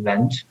relevant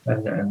event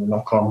and the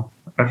knock-on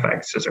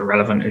effects as a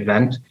relevant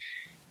event,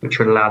 which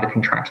would allow the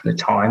contractor the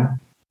time.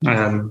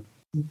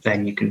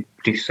 Then you can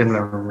do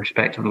similar in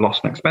respect of the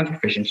loss and expense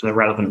provision to the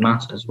relevant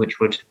matters, which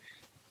would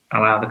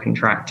allow the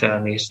contractor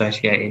and the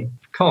associated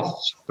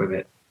costs with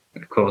it.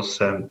 Of course,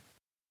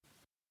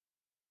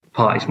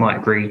 parties might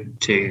agree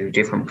to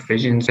different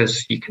provisions,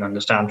 as you can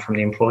understand from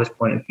the employer's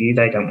point of view.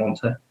 They don't want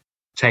to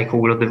take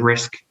all of the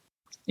risk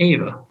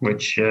either,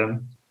 which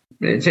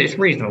it's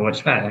reasonable,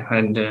 it's fair.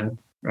 And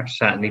I've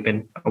certainly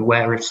been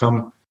aware of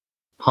some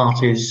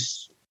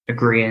parties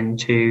agreeing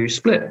to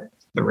split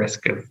the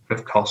risk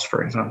of costs,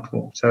 for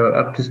example. So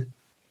a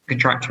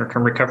contractor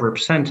can recover a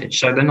percentage.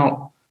 So they're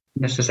not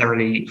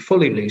necessarily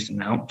fully losing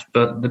out,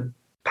 but the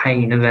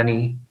pain of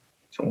any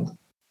sort of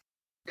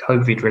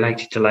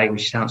COVID-related delay,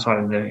 which is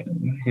outside of the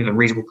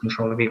reasonable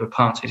control of either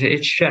party,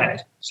 it's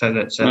shared, so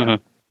that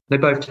they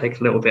both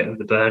take a little bit of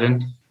the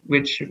burden,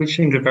 which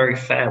seems a very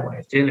fair way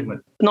of dealing with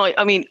it. No,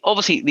 I mean,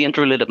 obviously the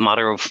interrelated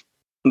matter of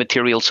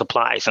material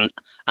supplies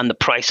and the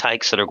price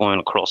hikes that are going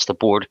across the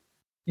board.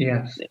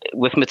 Yes.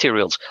 With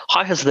materials.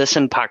 How has this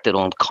impacted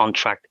on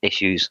contract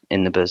issues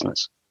in the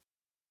business?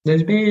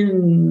 There's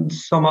been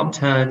some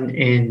upturn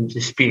in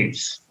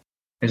disputes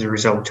as a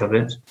result of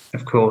it.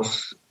 Of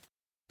course,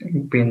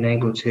 being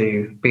unable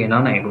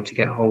to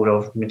get hold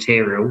of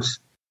materials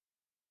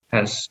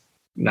has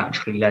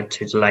naturally led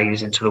to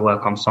delays into the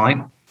work on site.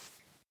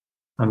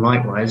 And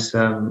likewise,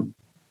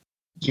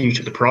 due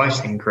to the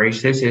price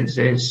increases,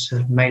 it's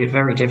made it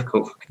very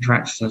difficult for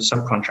contractors and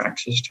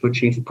subcontractors to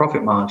achieve the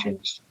profit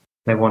margins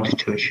they wanted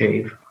to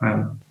achieve.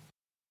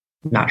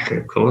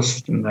 Naturally, of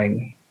course,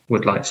 they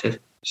would like to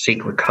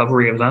seek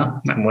recovery of that,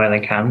 and where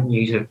they can,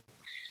 use a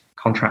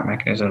contract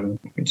mechanism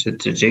to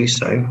do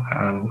so.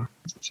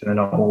 So they're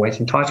not always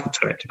entitled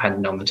to it,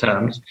 depending on the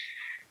terms.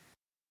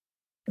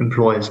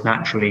 Employers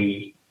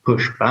naturally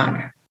push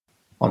back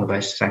on the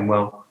basis of saying,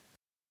 well,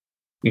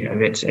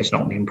 it's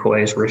not the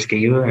employer's risk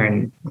either,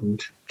 and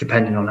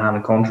depending on how the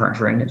contract's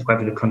written, it's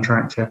whether the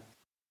contractor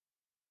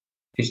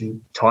is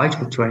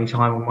entitled to any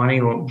time or money,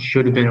 or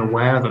should have been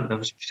aware that there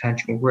was a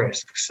potential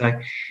risk. So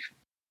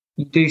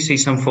you do see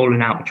some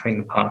falling out between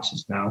the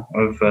parties now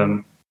of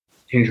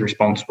who's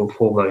responsible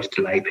for those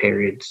delay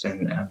periods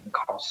and the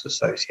costs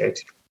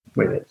associated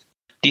with it.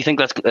 Do you think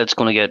that's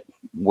going to get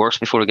worse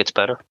before it gets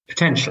better?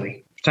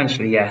 Potentially,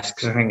 yes,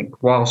 because I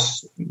think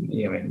whilst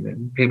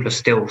people are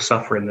still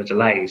suffering the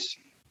delays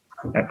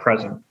at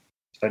present,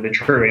 so the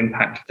true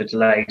impact of the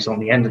delays on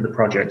the end of the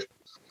project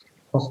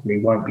possibly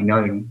won't be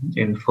known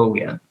in full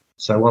yet.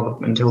 So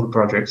until the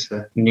projects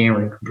are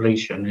nearing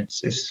completion,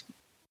 it's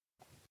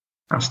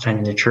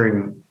ascertaining the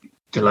true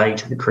delay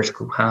to the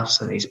critical paths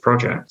of these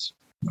projects,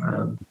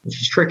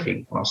 which is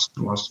tricky whilst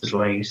the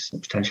delays are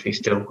potentially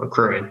still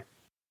accruing.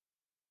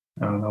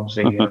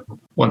 Obviously,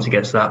 once it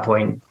gets to that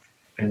point,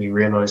 and you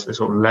realise the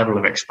sort of level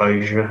of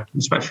exposure,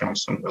 especially on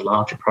some of the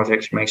larger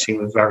projects, you may see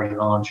with very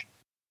large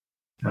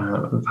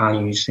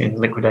values in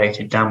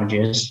liquidated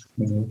damages,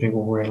 and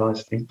people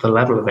realise the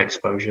level of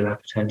exposure they're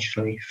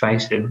potentially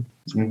facing,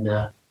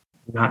 and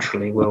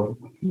naturally,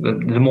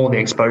 the more the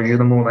exposure,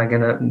 the more they're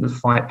going to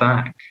fight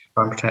back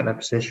and protect their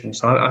position.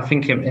 So I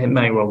think it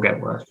may well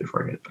get worse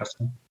before it gets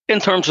better.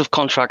 In terms of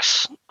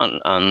contracts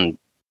and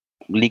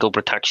legal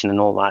protection and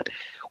all that,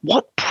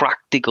 what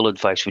practical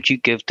advice would you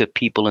give to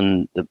people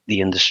in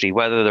the industry,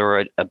 whether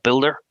they're a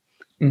builder,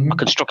 a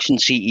construction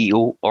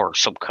CEO, or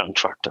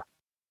subcontractor?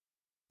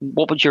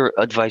 What would your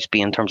advice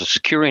be in terms of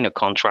securing a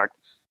contract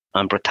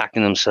and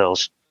protecting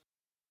themselves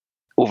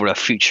over a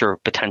future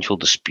potential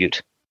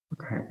dispute?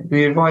 Okay.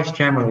 The advice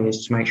generally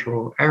is to make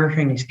sure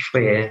everything is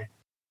clear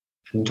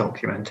and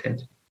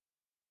documented.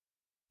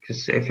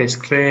 Because if it's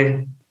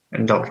clear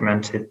and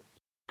documented,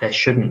 there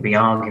shouldn't be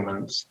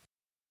arguments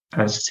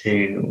as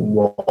to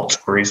what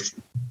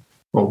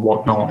or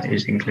what not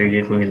is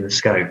included within the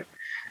scope.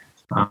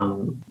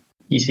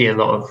 You see a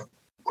lot of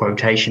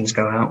quotations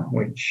go out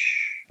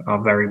which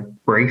are very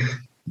brief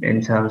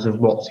in terms of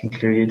what's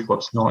included,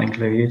 what's not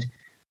included.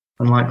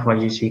 And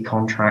likewise, you see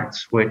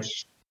contracts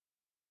which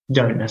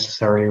don't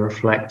necessarily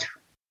reflect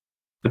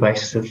the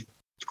basis of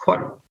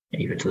quite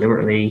either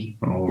deliberately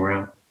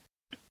or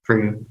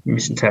through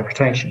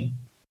misinterpretation.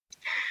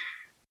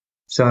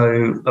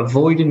 So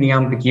avoiding the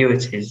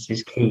ambiguities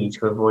is key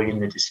to avoiding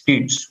the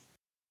disputes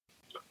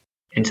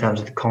in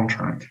terms of the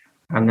contract.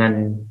 And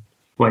then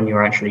when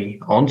you're actually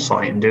on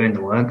site and doing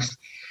the works,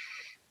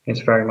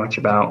 it's very much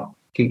about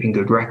keeping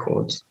good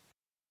records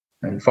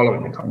and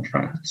following the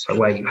contract. So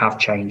where you have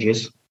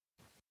changes,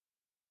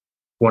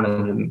 one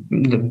of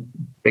the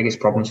biggest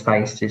problems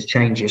faced is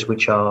changes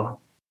which are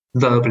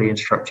verbally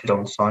instructed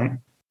on site.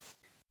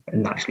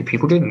 And naturally,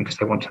 people do them because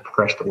they want to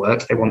progress the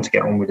works. They want to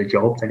get on with the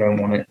job. They don't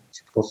want it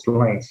to cause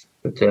delays.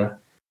 But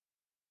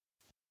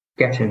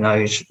getting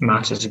those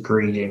matters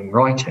agreed in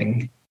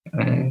writing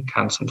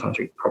can sometimes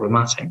be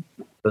problematic.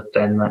 But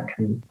then that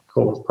can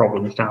cause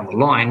problems down the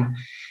line.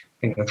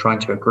 When you're trying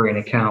to agree an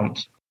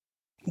account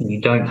and you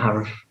don't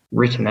have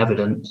written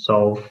evidence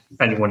of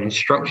anyone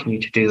instructing you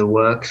to do the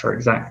works or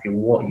exactly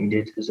what you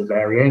did as a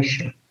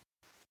variation,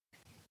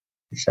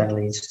 which then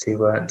leads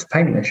to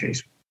payment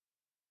issues.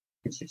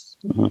 Which is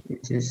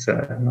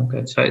not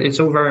good. So it's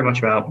all very much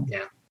about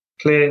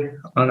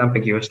clear,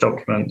 unambiguous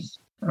documents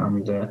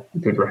and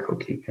good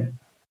record keeping.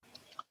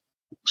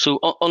 So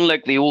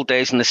unlike the old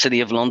days in the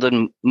City of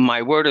London,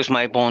 my word is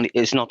my bond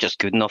is not just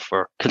good enough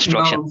for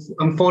construction. No,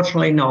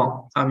 unfortunately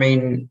not. I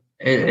mean,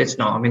 it's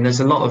not. I mean, there's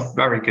a lot of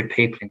very good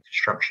people in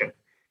construction.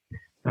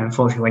 And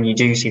unfortunately, when you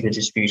do see the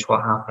disputes,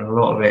 what happen, a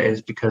lot of it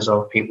is because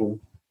of people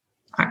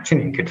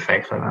acting in good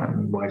faith like that,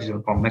 and wages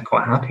of bond, they're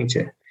quite happy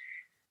to.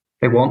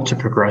 They want to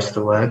progress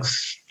the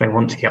works, they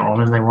want to get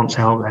on, and they want to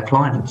help their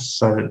clients,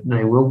 so that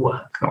they will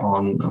work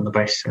on the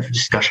basis of a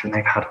discussion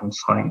they've had on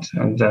site.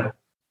 And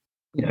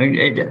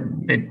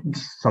it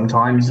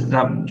sometimes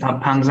that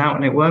pans out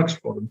and it works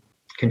for them.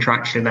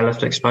 Contractually, they're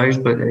left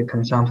exposed, but it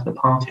comes down to the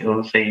party.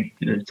 Obviously,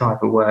 the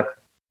type of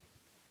work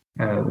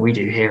we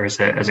do here as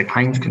a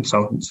claims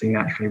consultancy,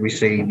 naturally, we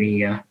see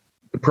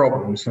the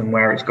problems and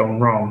where it's gone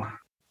wrong.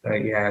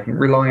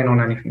 Relying on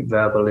anything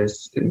verbal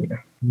is,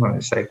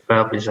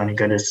 verbal is only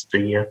good as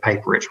the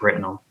paper it's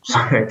written on. So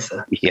it's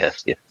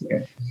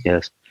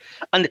yes.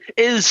 And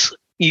is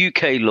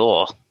UK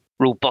law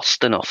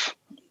robust enough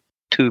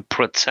to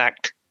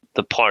protect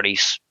the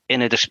parties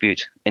in a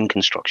dispute in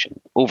construction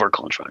over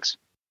contracts?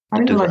 I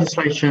think the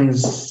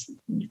legislation's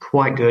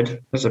quite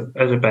good as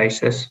a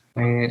basis.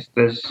 I mean,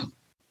 there's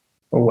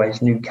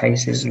always new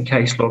cases and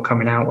case law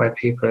coming out where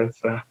people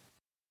have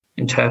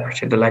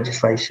interpreted the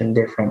legislation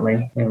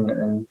differently,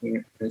 and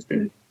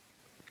it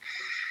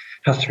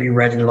has to be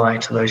read in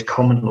light of those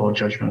common law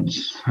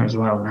judgments as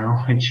well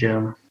now.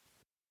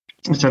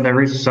 So there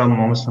is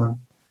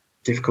some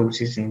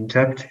difficulties in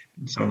interpreting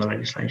some of the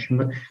legislation,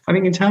 but I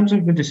think in terms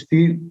of the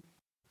dispute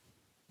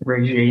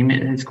regime,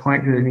 it's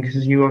quite good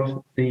because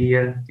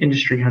the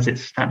industry has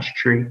its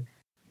statutory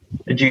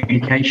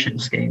adjudication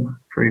scheme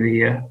through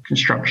the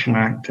Construction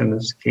Act and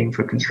the scheme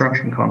for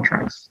construction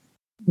contracts.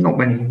 Not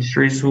many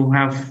industries will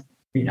have,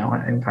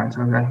 in fact,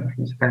 I think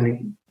it's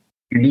fairly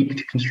unique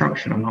to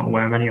construction. I'm not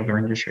aware of any other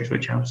industries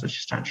which have such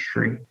a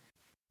statutory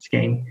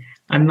scheme.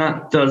 And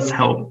that does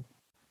help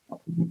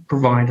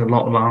provide a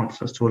lot of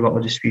answers to a lot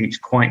of disputes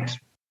quite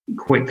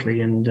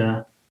quickly and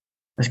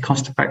as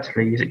cost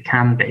effectively as it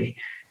can be,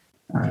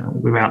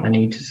 without the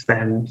need to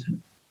spend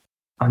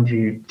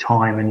undue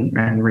time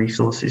and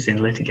resources in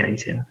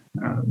litigating.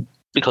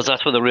 Because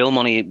that's where the real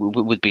money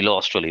would be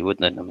lost, really,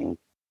 wouldn't it? I mean,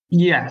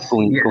 yes,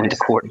 going to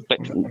court,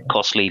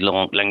 costly,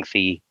 long,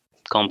 lengthy,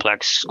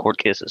 complex court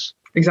cases.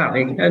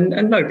 Exactly,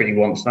 and nobody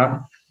wants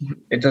that.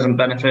 It doesn't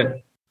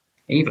benefit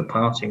either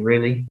party,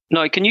 really.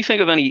 Now, can you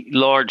think of any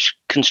large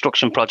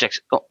construction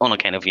projects on a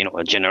kind of,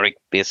 a generic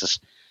basis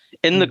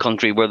in the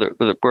country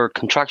where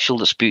contractual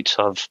disputes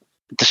have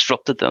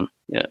disrupted them,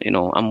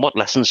 and what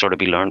lessons are to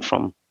be learned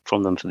from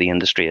them for the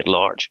industry at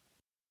large?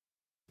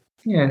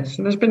 Yes,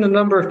 there's been a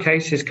number of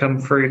cases come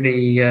through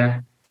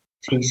the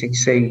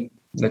TCC,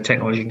 the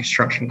Technology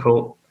Construction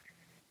Court,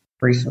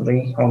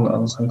 recently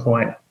on some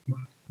quite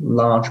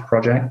large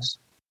projects.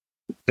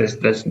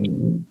 There's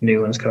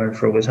new ones coming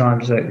through all the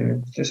time, so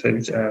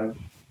it's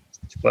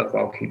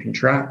worthwhile keeping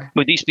track.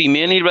 Would these be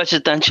mainly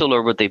residential,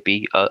 or would they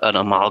be an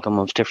amalgam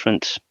of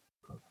different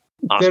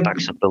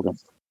aspects of building?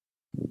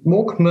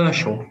 More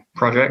commercial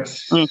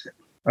projects,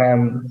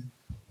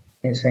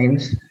 it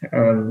seems,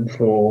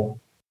 for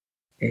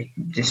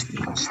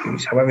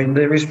disputes. However,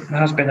 there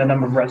has been a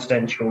number of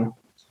residential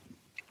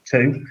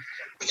too,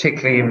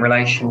 particularly in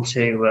relation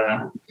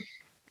to.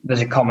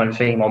 There's a common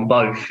theme on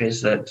both,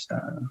 is that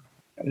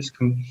it's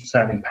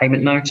concerning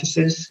payment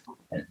notices,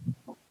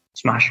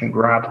 smash and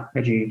grab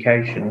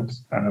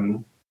adjudications,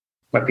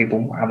 where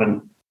people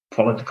haven't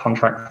followed the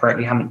contract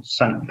correctly, haven't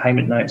sent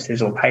payment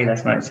notices or pay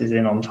less notices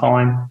in on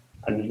time,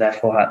 and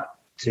therefore had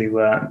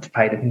to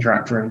pay the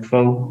contractor in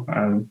full,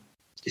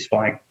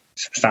 despite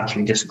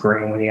substantially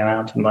disagreeing with the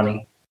amount of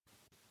money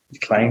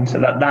claimed. So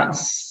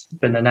that's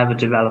been an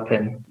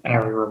ever-developing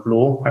area of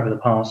law over the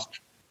past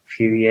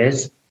few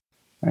years,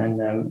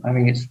 and I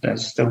think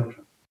there's still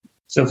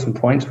some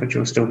points which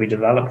will still be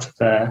developed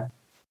there.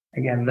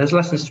 Again, there's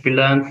lessons to be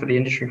learned for the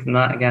industry from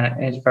that.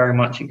 Again, it's very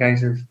much a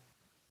case of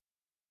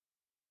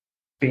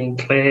being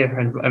clear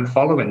and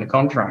following the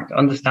contract,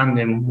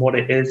 understanding what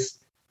it is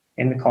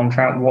in the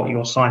contract, what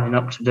you're signing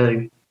up to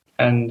do,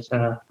 and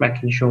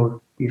making sure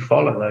you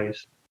follow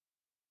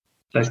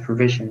those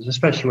provisions,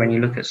 especially when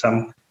you look at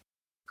some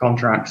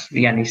contracts,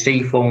 the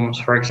NEC forms,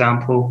 for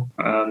example.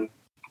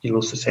 You'll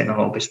also see in a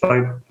lot of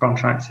bespoke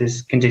contracts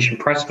is condition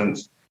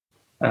precedents.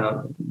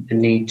 The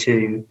need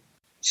to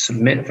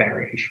submit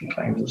variation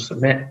claims or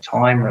submit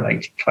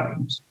time-related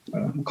claims,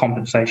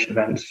 compensation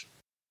events,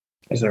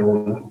 as they're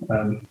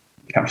all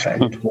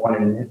calculated into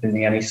one in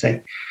the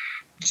NEC.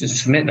 To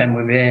submit them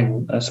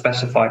within a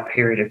specified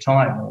period of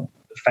time, or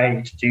the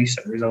failure to do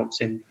so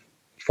results in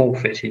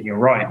forfeiting your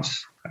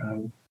rights.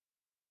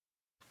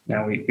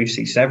 Now, we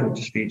see several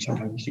disputes.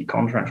 Sometimes we see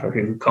contracts where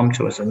people come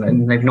to us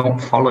and they've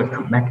not followed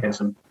that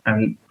mechanism,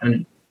 and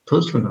it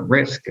puts them at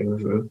risk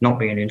of not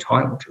being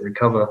entitled to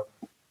recover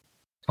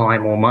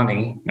time or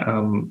money,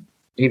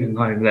 even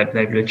though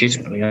they've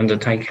legitimately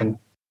undertaken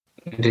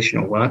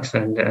additional works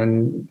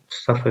and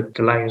suffered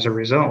delay as a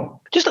result.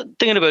 Just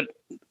thinking about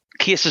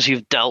cases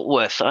you've dealt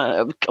with,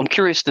 I'm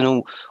curious to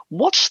know,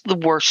 what's the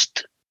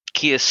worst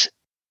case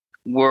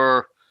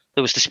where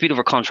there was dispute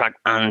over contract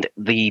and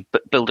the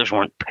builders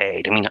weren't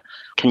paid? I mean,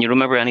 can you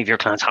remember any of your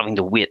clients having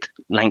to wait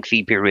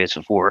lengthy periods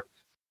before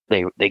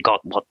they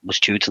got what was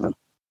due to them?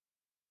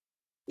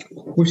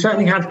 We've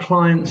certainly had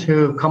clients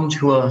who have come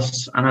to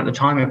us, and at the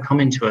time of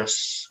coming to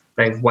us,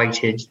 they've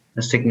waited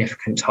a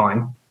significant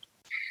time,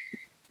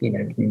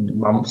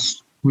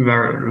 months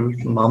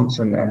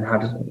and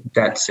had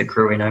debts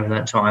accruing over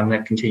that time.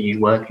 They've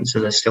continued working, so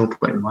they're still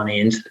putting money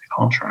into the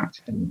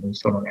contract and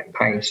still not getting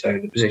paid. So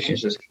the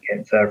positions just keep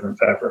getting further and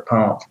further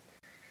apart.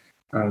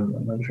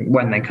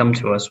 When they come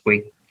to us,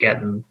 we get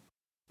them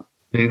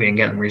moving and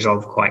get them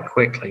resolved quite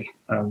quickly.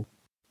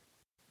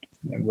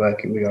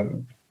 Work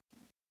really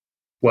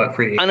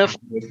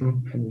with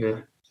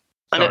them.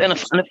 And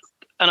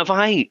if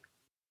I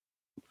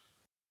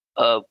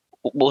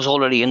was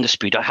already in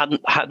dispute, I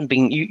hadn't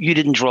been. You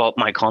didn't draw up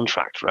my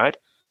contract, right?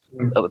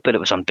 But it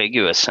was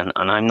ambiguous, and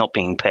I'm not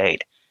being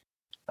paid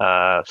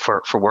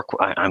for work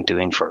I'm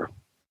doing for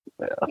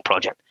a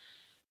project.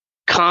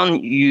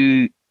 Can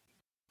you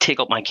take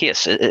up my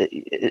case?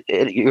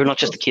 You're not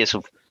just a case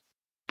of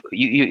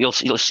you'll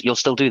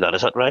still do that.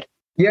 Is that right?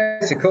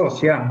 Yes, of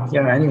course. Yeah.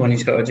 Anyone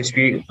who's got a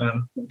dispute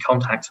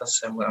contacts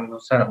us, and we'll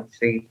certainly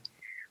see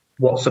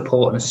what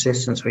support and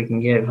assistance we can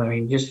give. I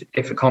mean, just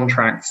if a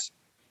contract's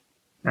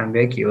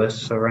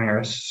ambiguous or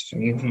errors,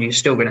 you're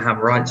still going to have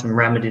rights and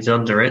remedies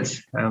under it,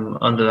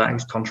 under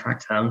that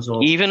contract terms.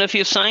 Or even if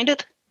you've signed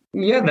it?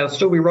 Yeah, there'll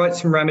still be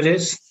rights and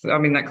remedies. I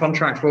mean, that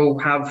contract will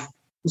have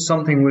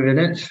something within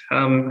it.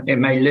 It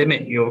may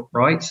limit your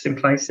rights in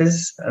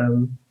places,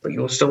 but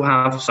you'll still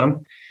have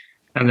some.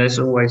 And there's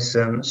always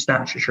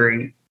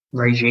statutory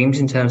regimes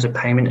in terms of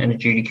payment and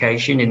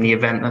adjudication in the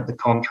event that the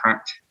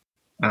contract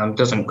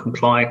doesn't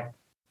comply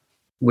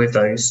with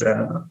those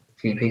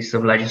few pieces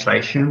of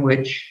legislation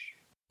which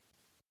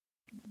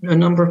a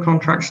number of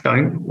contracts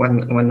don't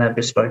when they're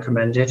bespoke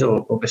amended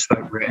or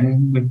bespoke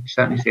written. We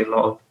certainly see a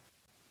lot of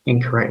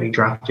incorrectly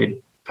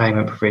drafted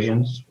payment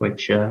provisions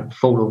which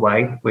fall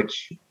away,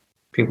 which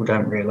people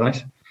don't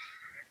realise.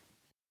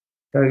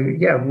 So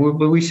yeah,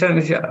 we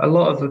certainly see a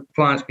lot of the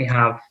clients we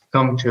have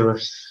come to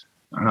us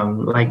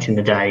late in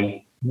the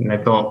day.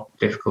 They've got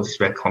difficulties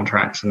with their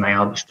contracts, and they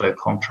are bespoke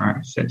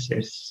contracts.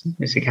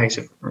 It's a case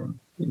of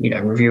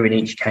reviewing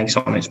each case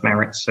on its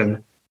merits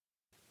and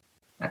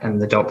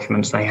the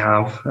documents they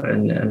have,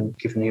 and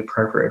giving the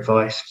appropriate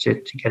advice to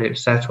get it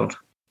settled.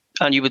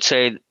 And you would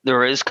say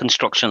there is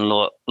construction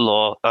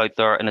law out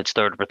there, and it's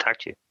there to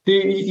protect you.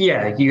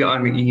 Yeah,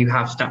 you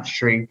have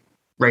statutory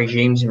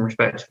regimes in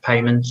respect of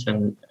payments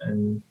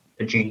and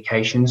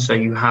adjudication, so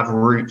you have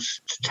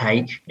routes to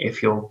take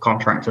if your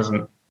contract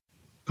doesn't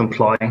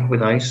comply with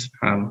those.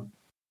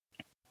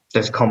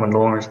 There's common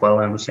law as well,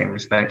 obviously, in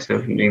respect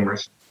of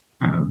numerous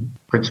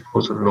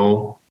principles of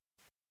law,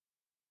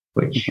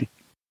 which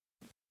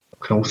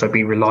can also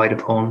be relied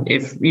upon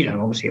if,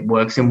 obviously it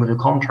works in with the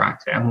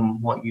contract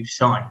and what you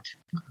signed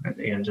at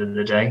the end of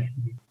the day.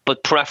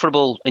 But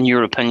preferable, in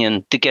your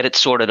opinion, to get it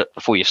sorted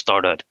before you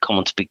start out, come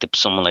and speak to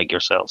someone like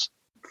yourselves.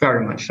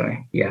 Very much so,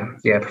 yeah.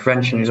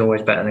 Prevention is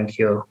always better than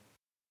cure.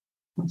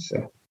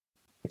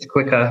 It's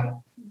quicker,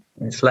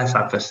 it's less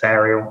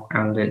adversarial,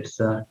 and it's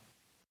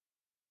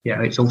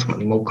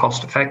ultimately more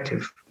cost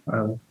effective.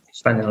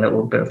 Spending a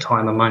little bit of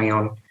time and money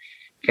on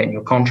getting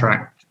your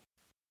contract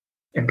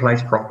in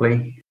place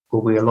properly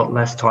will be a lot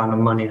less time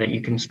and money that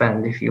you can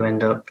spend if you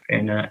end up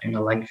in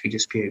a lengthy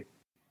dispute.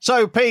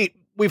 So, Pete,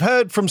 we've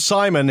heard from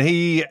Simon.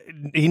 He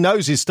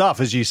knows his stuff,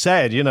 as you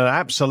said.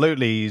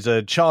 Absolutely. He's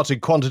a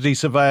chartered quantity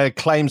surveyor,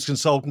 claims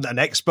consultant, an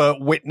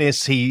expert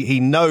witness. He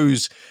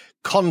knows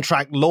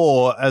contract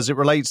law as it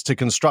relates to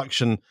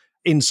construction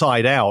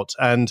inside out,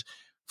 and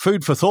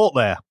food for thought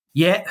there.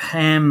 Yeah,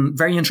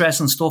 very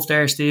interesting stuff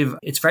there, Steve.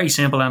 It's very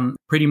simple, and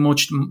pretty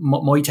much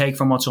my take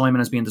from what Simon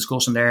has been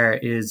discussing there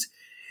is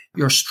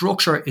your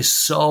structure is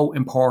so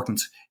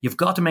important. You've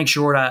got to make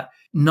sure that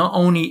not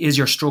only is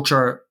your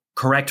structure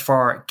correct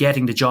for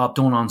getting the job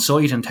done on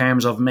site in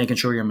terms of making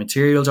sure your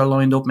materials are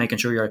lined up, making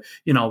sure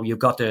you've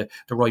got the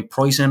right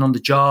pricing on the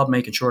job,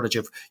 making sure that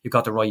you've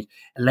got the right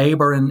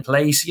labour in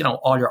place,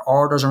 all your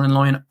orders are in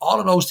line, all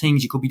of those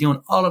things. You could be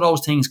doing all of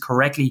those things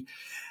correctly.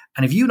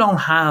 And if you don't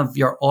have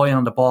your eye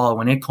on the ball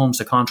when it comes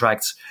to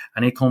contracts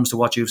and it comes to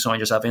what you've signed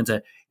yourself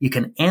into, you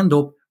can end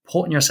up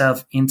putting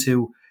yourself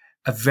into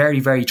a very,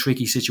 very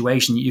tricky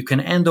situation. You can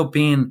end up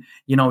being,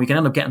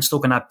 getting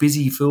stuck in that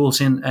busy fool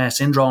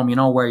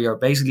syndrome, where you're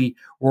basically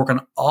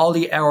working all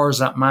the hours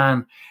that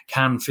man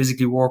can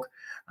physically work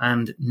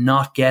and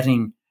not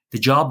getting the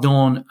job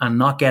done and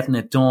not getting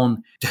it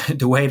done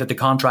the way that the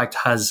contract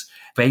has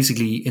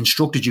basically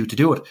instructed you to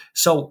do it.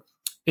 So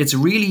it's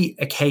really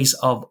a case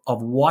of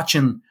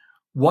watching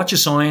what you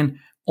sign.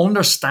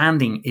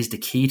 Understanding is the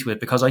key to it,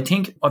 because I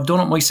think I've done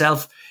it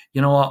myself.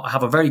 I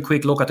have a very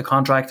quick look at the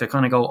contract. I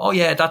kind of go, oh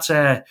yeah, that's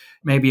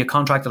maybe a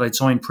contract that I'd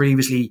signed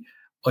previously.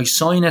 I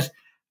sign it.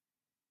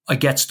 I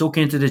get stuck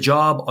into the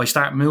job. I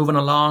start moving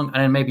along, and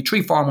then maybe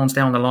 3-4 months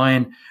down the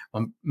line,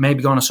 I'm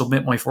maybe going to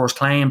submit my first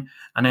claim,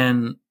 and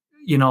then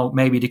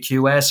maybe the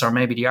QS or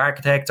maybe the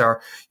architect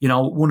or,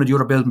 one of the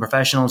other building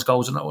professionals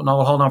goes,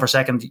 no, hold on for a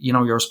second.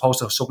 You're supposed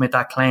to submit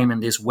that claim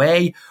in this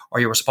way, or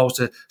you were supposed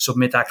to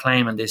submit that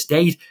claim in this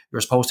date.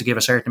 You're supposed to give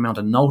a certain amount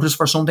of notice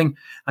for something.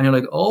 And you're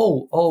like,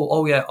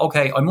 oh yeah,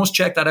 okay, I must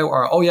check that out.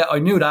 Or, oh yeah, I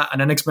knew that. And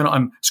the next minute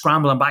I'm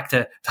scrambling back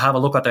to have a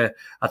look at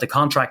the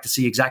contract to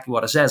see exactly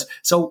what it says.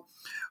 So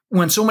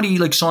when somebody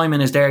like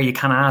Simon is there, you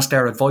can ask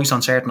their advice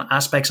on certain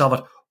aspects of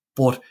it.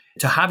 But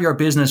to have your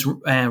business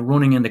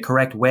running in the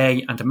correct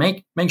way and to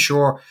make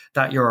sure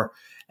that you're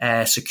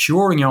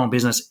securing your own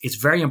business, it's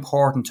very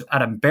important to,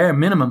 at a bare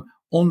minimum,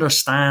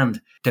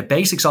 understand the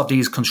basics of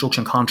these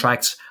construction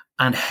contracts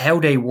and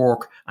how they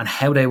work and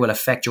how they will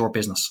affect your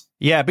business.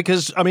 Yeah,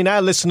 because,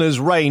 our listeners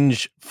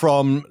range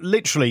from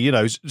literally,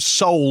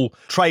 sole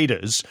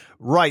traders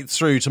right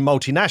through to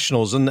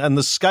multinationals, and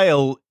the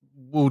scale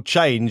will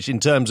change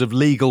in terms of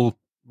legal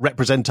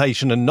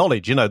representation and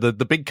knowledge.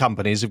 The big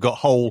companies have got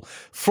whole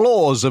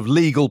floors of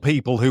legal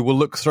people who will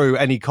look through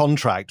any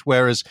contract,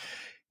 whereas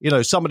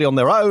somebody on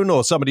their own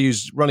or somebody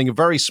who's running a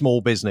very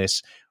small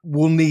business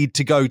will need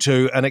to go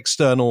to an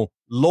external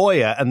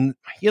lawyer. And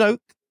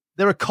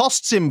there are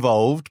costs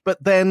involved,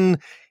 but then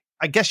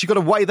I guess you've got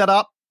to weigh that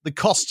up, the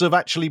costs of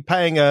actually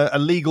paying a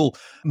legal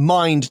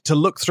mind to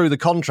look through the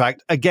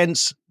contract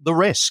against the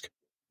risk.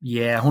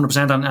 Yeah,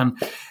 100%.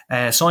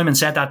 And Simon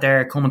said that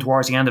there coming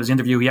towards the end of his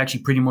interview. He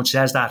actually pretty much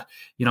says that,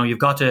 you've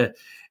got to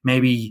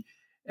maybe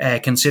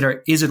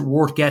consider, is it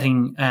worth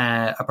getting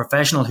a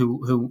professional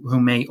who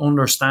may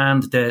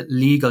understand the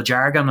legal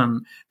jargon?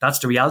 And that's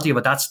the reality of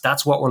it.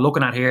 That's what we're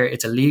looking at here.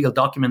 It's a legal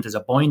document, it's a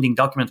binding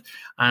document.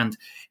 And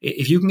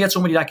if you can get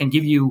somebody that can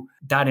give you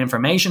that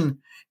information,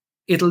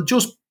 it'll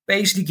just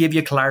basically give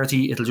you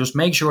clarity. It'll just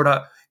make sure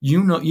that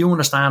you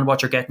understand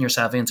what you're getting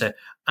yourself into,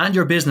 and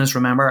your business,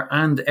 remember,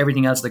 and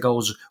everything else that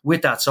goes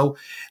with that. So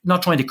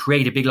not trying to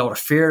create a big load of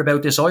fear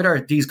about this either.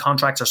 These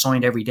contracts are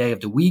signed every day of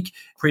the week.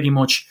 Pretty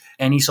much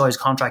any size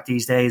contract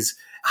these days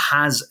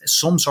has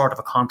some sort of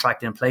a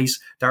contract in place.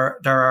 There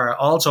are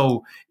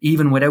also,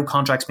 even without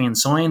contracts being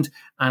signed,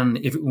 and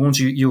if once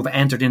you've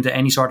entered into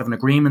any sort of an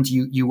agreement,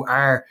 you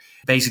are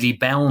basically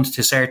bound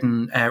to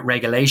certain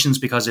regulations,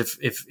 because if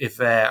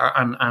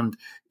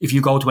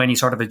you go to any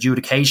sort of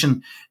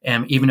adjudication,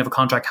 even if a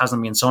contract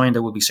hasn't been signed,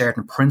 there will be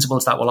certain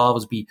principles that will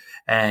always be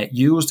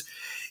used.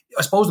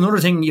 I suppose another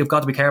thing you've got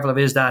to be careful of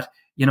is that,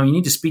 you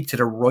need to speak to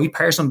the right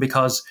person,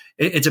 because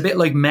it's a bit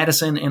like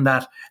medicine in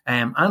that,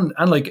 and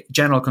like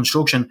general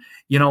construction,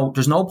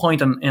 there's no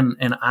point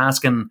in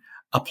asking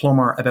a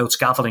plumber about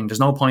scaffolding. There's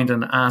no point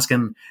in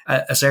asking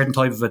a certain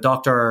type of a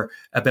doctor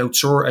about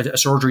a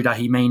surgery that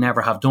he may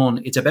never have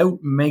done. It's about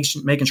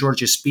making sure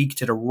that you speak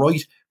to the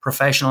right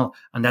professional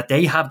and that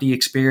they have the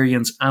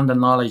experience and the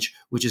knowledge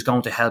which is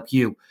going to help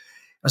you.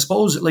 I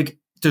suppose, like,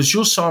 there's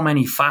just so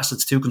many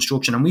facets to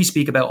construction, and we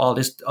speak about all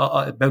this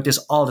about this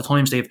all the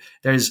time, Steve.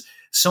 There's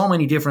so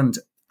many different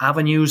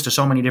avenues, there's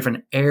so many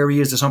different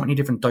areas, there's so many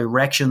different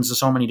directions, there's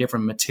so many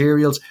different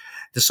materials,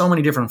 there's so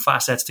many different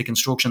facets to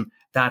construction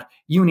that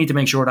you need to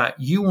make sure that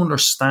you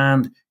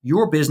understand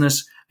your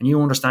business and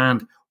you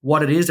understand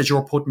what it is that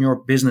you're putting your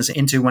business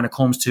into when it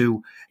comes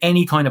to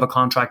any kind of a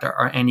contract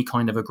or any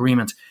kind of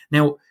agreement.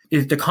 Now,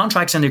 the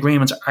contracts and the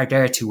agreements are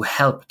there to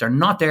help. They're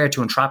not there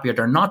to entrap you.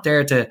 They're not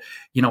there to,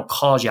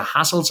 cause you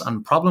hassles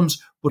and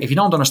problems. But if you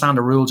don't understand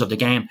the rules of the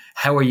game,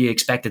 how are you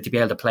expected to be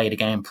able to play the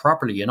game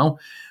properly?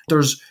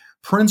 There's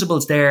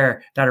principles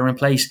there that are in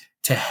place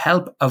to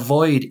help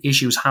avoid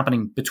issues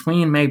happening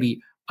between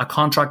maybe a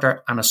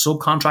contractor and a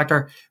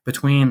subcontractor,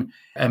 between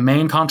a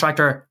main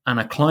contractor and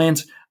a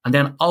client. And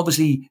then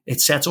obviously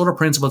it sets other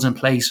principles in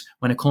place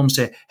when it comes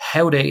to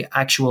how the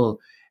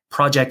actual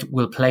project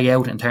will play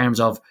out in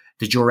terms of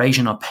the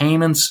duration of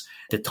payments,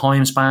 the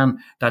time span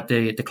that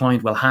the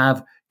client will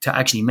have to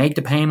actually make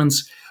the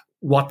payments,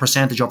 what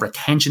percentage of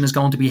retention is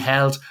going to be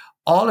held.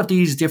 All of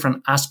these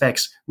different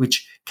aspects,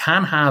 which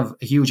can have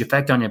a huge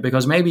effect on you,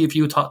 because maybe if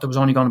you thought there was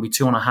only going to be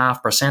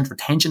 2.5%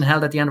 retention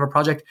held at the end of a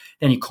project,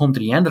 then you come to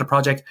the end of the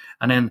project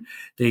and then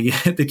the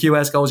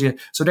QS goes,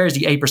 so there's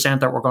the 8%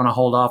 that we're going to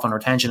hold off on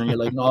retention. And you're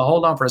like, no,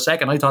 hold on for a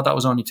second. I thought that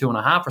was only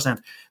 2.5%,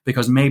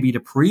 because maybe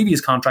the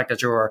previous contract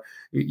that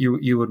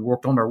you had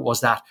worked under was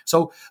that.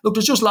 So look,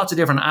 there's just lots of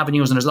different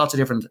avenues and there's lots of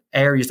different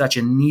areas that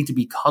you need to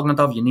be cognizant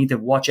of, you need to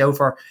watch out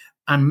for,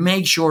 and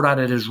make sure that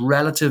it is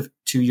relative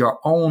to your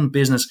own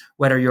business,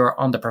 whether you're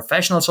on the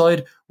professional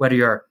side, whether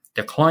you're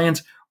the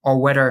client, or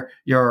whether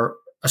you're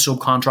a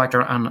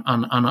subcontractor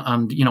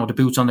and the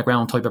boots on the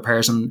ground type of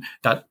person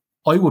that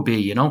I would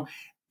be.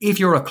 If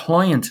you're a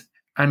client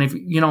and if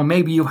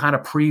maybe you've had a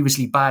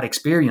previously bad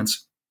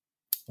experience,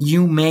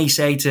 you may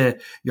say to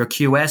your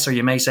QS or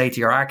you may say to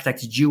your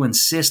architect that you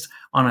insist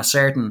on a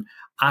certain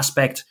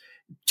aspect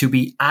to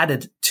be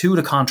added to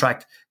the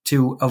contract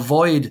to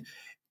avoid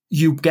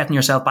you getting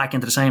yourself back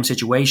into the same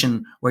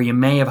situation where you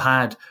may have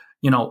had,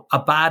 a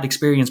bad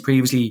experience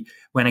previously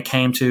when it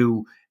came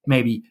to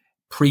maybe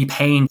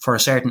prepaying for a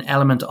certain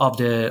element of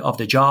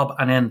the job,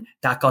 and then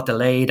that got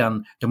delayed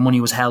and the money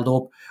was held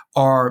up.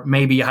 Or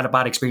maybe you had a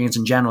bad experience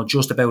in general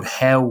just about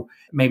how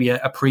maybe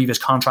a previous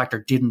contractor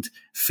didn't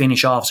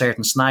finish off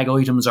certain snag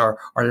items or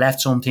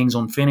left some things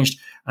unfinished.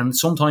 And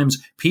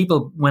sometimes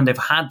people, when they've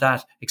had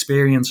that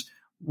experience,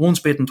 once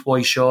bitten,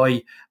 twice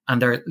shy,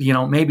 and they're,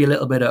 maybe a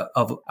little bit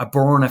of a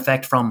burn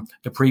effect from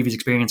the previous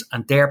experience,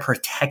 and they're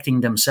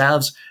protecting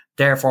themselves.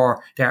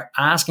 Therefore, they're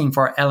asking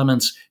for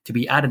elements to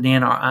be added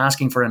in or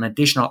asking for an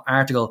additional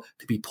article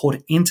to be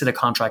put into the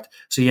contract.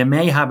 So you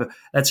may have,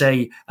 let's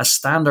say, a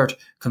standard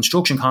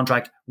construction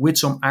contract with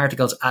some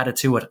articles added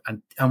to it.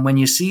 And when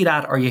you see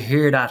that or you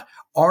hear that,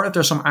 or if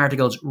there's some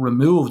articles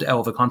removed out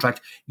of a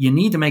contract, you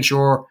need to make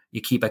sure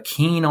you keep a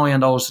keen eye on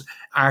those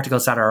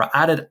articles that are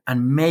added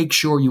and make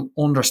sure you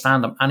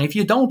understand them. And if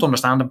you don't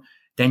understand them,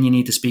 then you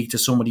need to speak to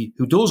somebody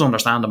who does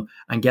understand them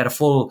and get a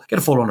full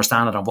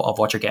understanding of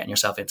what you're getting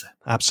yourself into.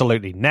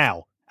 Absolutely.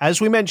 Now, as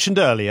we mentioned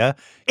earlier,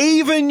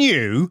 even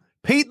you,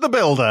 Pete the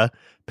Builder,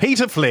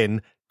 Peter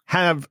Flynn,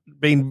 have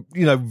been,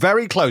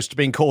 very close to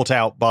being caught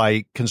out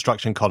by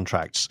construction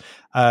contracts.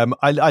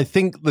 I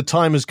think the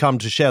time has come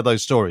to share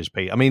those stories,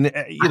 Pete. I mean,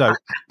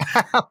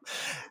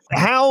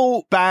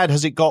 how bad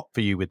has it got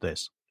for you with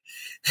this?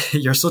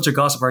 You're such a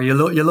gossiper. You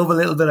love a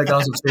little bit of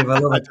gossip, Steve. I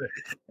love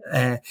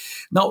it.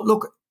 No,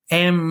 look, I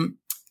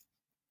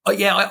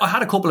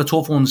had a couple of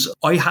tough ones.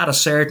 I had a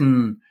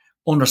certain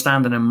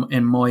understanding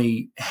in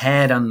my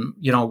head, and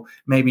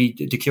maybe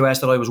the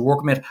QS that I was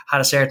working with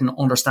had a certain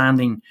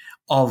understanding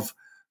of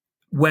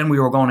when we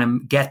were going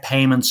to get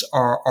payments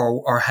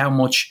or how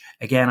much,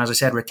 again, as I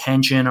said,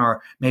 retention,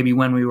 or maybe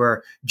when we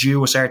were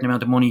due a certain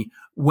amount of money,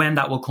 when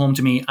that will come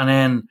to me. And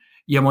then,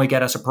 you might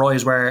get a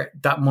surprise where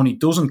that money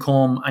doesn't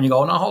come and you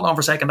go, no, hold on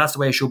for a second, that's the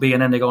way it should be.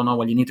 And then they go, no,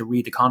 well, you need to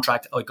read the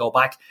contract. I go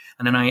back,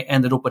 and then I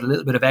ended up with a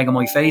little bit of egg on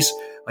my face.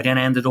 I then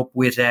ended up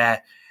with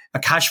a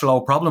cash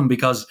flow problem,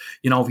 because,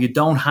 you know, if you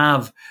don't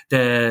have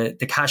the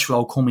cash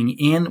flow coming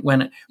in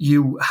when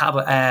you have,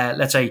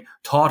 let's say,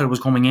 thought it was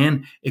coming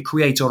in, it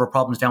creates other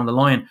problems down the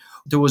line.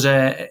 There was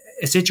a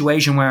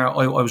situation where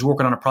I was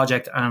working on a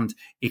project and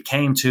it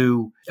came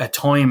to a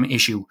time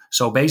issue.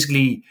 So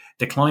basically,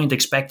 the client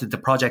expected the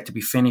project to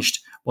be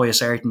finished by a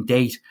certain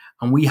date,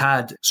 and we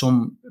had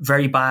some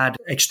very bad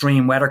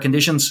extreme weather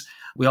conditions.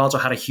 We also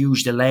had a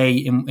huge delay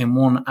in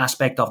one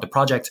aspect of the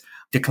project.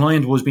 The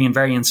client was being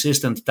very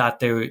insistent that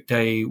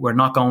they were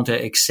not going to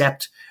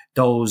accept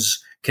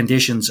those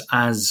conditions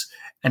as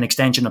an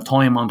extension of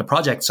time on the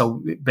project.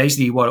 So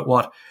basically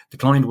what the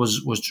client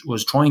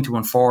was trying to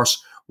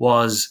enforce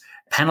was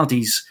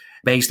penalties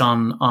based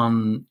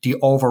on the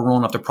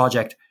overrun of the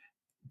project,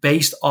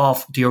 based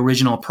off the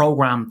original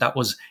program that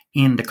was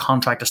in the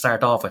contract to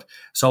start off with.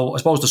 So I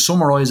suppose to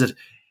summarize it,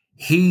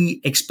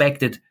 he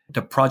expected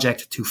the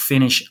project to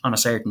finish on a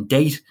certain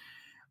date.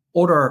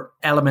 Other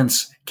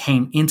elements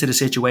came into the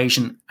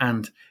situation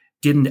and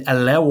didn't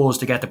allow us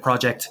to get the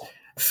project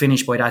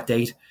finished by that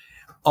date.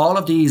 All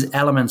of these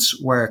elements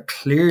were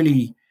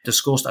clearly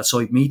discussed at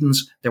site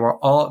meetings. There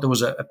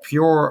was a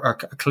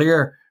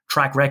clear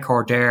track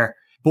record there,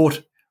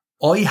 but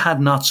I had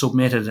not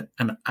submitted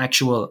an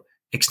actual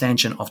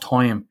extension of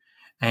time.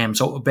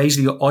 So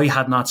basically, I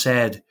had not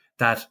said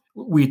that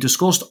we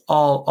discussed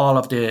all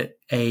of the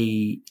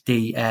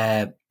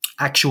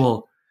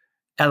actual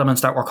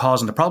elements that were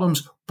causing the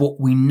problems, but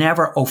we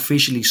never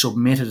officially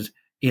submitted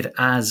it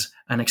as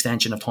an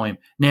extension of time.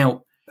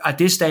 Now, at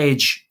this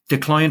stage, the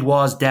client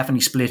was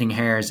definitely splitting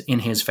hairs in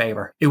his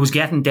favor. It was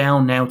getting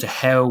down now to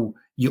how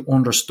you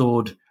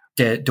understood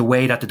the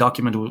way that the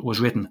document was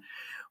written.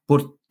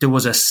 But there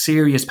was a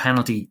serious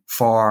penalty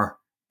for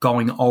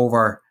going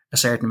over a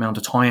certain amount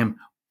of time.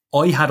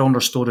 I had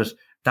understood it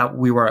that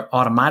we were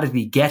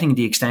automatically getting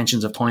the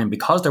extensions of time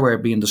because they were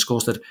being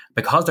discussed,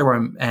 because they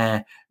were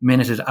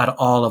minuted at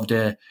all of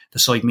the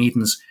site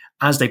meetings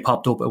as they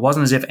popped up. It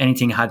wasn't as if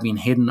anything had been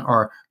hidden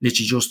or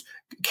literally just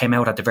came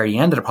out at the very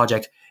end of the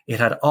project. It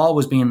had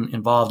always been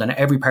involved, and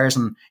every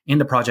person in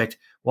the project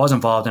was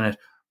involved in it.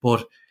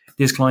 But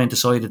this client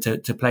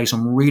decided to play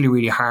some really,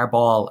 really hard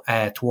ball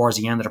towards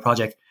the end of the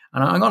project.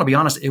 And I'm going to be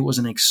honest, it was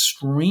an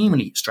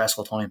extremely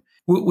stressful time.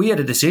 We had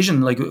a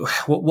decision, like,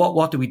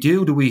 what do we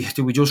do? Do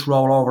we just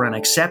roll over and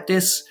accept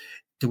this?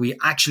 Do we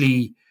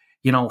actually,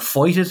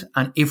 fight it?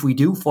 And if we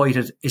do fight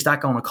it, is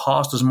that going to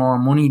cost us more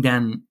money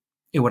than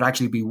it would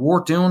actually be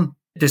worth doing?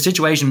 The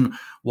situation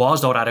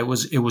was, though, that it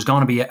was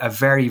going to be a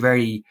very,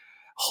 very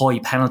high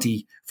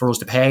penalty for us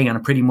to pay, and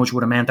it pretty much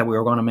would have meant that we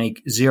were going to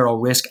make zero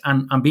risk.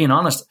 And being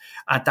honest,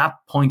 at that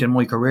point in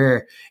my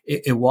career,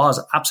 it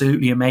was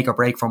absolutely a make or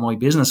break for my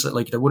business.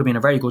 Like, there would have been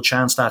a very good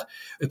chance that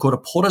it could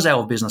have put us out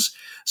of business.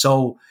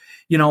 So,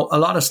 a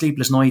lot of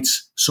sleepless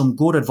nights, some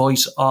good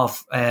advice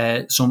of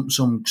some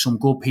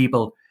good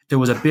people. There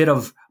was a bit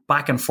of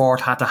back and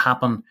forth had to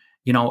happen.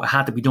 It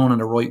had to be done in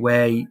the right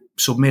way,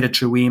 submitted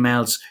through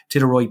emails to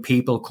the right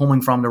people,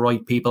 coming from the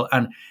right people.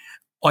 And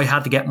I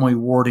had to get my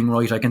wording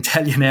right. I can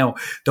tell you now,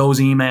 those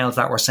emails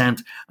that were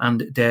sent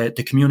and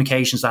the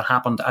communications that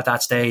happened at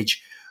that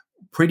stage,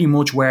 pretty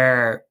much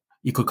where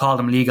you could call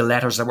them legal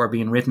letters that were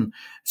being written.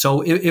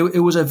 So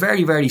it was a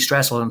very, very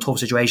stressful and tough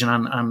situation.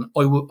 And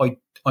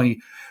I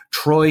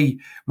try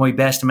my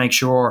best to make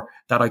sure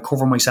that I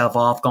cover myself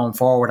off going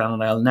forward,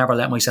 and I'll never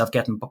let myself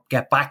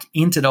get back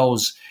into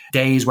those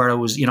days where it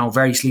was,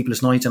 very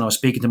sleepless nights, and I was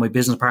speaking to my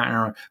business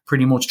partner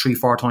pretty much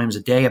 3-4 times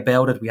a day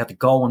about it. We had to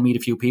go and meet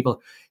a few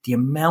people. The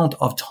amount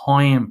of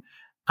time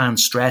and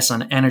stress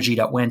and energy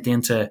that went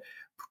into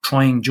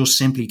trying just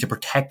simply to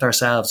protect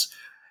ourselves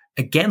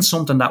against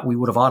something that we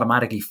would have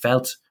automatically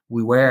felt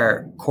we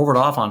were covered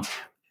off on.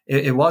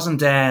 It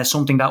wasn't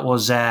something that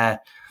was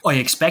I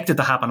expected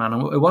to happen,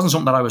 and it wasn't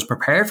something that I was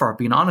prepared for,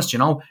 being honest,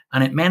 and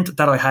it meant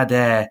that I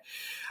had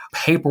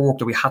paperwork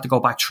that we had to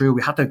go back through.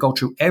 We had to go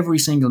through every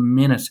single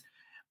minute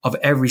of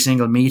every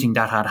single meeting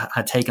that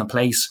had taken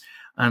place,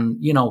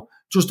 and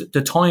just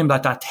the time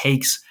that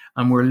takes,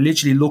 and we're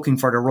literally looking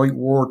for the right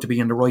word to be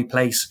in the right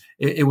place.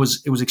 It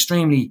was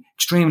extremely,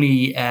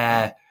 extremely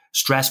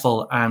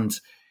stressful, and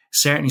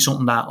certainly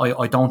something that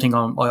I don't think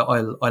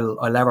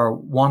I'll ever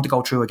want to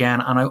go through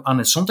again. And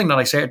it's something that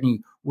I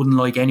certainly wouldn't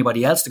like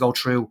anybody else to go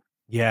through.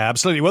 Yeah,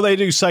 absolutely. Well, they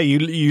do say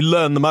you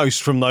learn the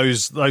most from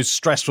those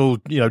stressful,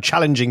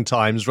 challenging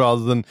times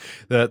rather than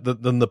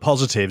the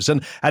positives.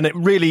 And it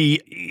really,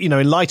 in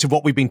light of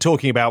what we've been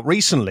talking about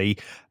recently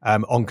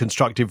on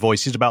Constructive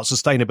Voices about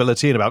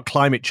sustainability and about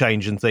climate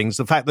change and things,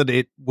 the fact that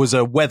it was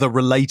a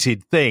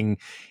weather-related thing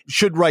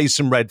should raise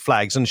some red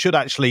flags and should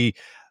actually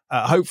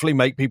hopefully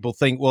make people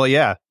think, well,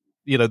 yeah,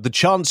 the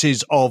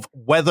chances of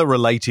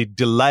weather-related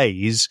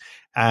delays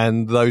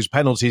and those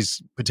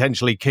penalties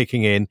potentially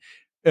kicking in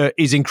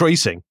is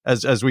increasing,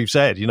 as we've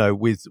said,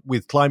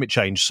 with climate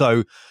change.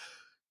 So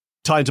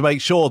time to make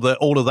sure that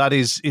all of that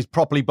is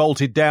properly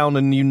bolted down,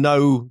 and you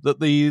know that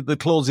the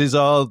clauses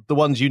are the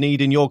ones you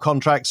need in your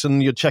contracts,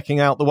 and you're checking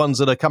out the ones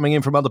that are coming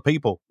in from other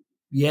people.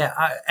 Yeah,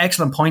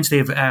 excellent point,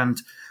 Steve. And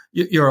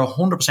you're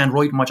 100%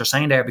 right in what you're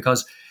saying there,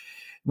 because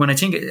when I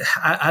think,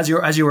 as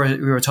we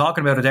were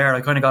talking about it there,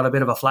 I kind of got a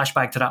bit of a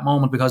flashback to that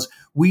moment, because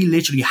we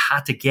literally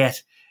had to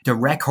get the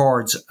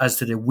records as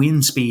to the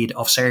wind speed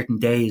of certain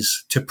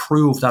days to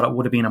prove that it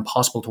would have been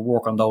impossible to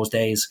work on those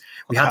days.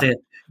 We had to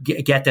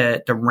get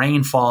the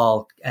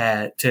rainfall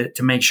to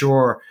make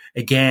sure,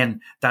 again,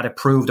 that it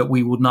proved that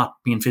we would not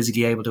be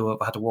physically able to have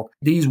had to work.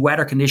 These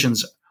weather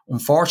conditions,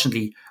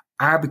 unfortunately,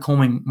 are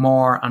becoming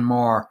more and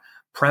more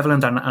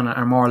prevalent and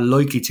are more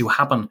likely to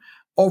happen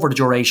over the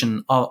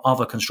duration of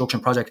a construction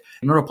project.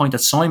 Another point that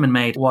Simon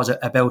made was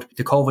about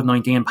the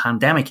COVID-19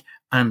 pandemic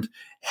and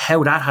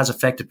how that has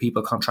affected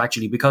people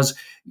contractually, because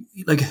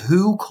like,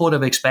 who could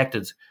have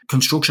expected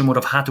construction would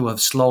have had to have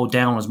slowed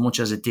down as much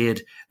as it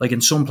did? Like,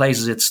 in some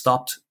places it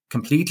stopped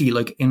completely.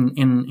 Like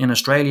in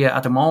Australia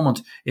at the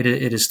moment, it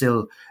is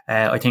still,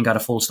 I think, at a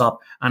full stop.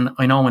 And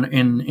I know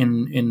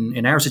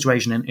in our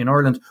situation in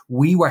Ireland,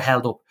 we were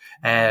held up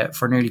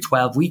for nearly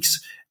 12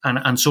 weeks.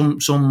 And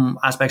some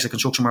aspects of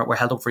construction were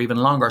held up for even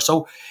longer.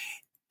 So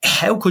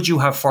how could you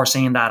have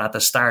foreseen that at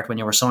the start when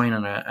you were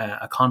signing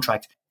a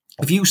contract?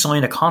 If you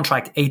signed a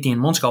contract 18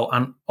 months ago,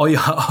 and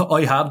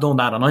I have done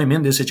that, and I'm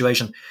in this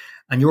situation,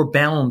 and you're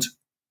bound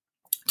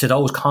to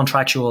those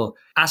contractual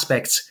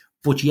aspects,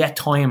 but yet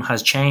time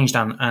has changed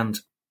and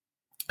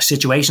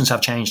situations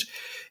have changed.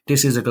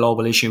 This is a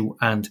global issue,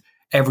 and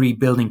every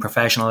building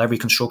professional, every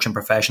construction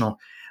professional,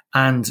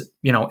 and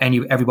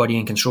everybody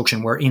in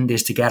construction, we're in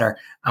this together,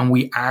 and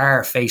we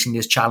are facing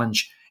this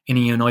challenge in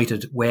a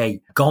united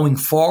way. Going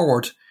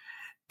forward,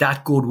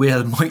 that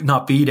goodwill might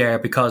not be there,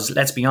 because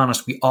let's be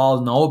honest, we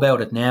all know about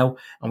it now,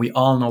 and we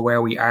all know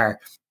where we are.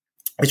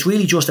 It's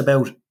really just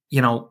about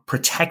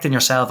protecting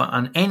yourself.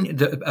 And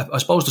I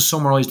suppose, to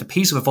summarize, the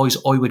piece of advice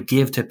I would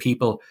give to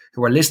people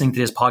who are listening to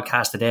this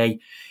podcast today,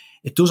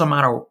 it doesn't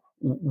matter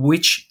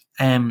which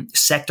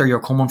sector you're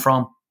coming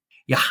from.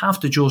 You have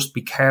to just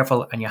be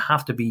careful, and you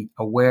have to be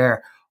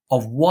aware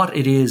of what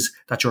it is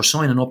that you're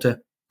signing up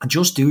to, and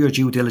just do your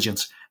due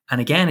diligence. And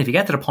again, if you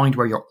get to the point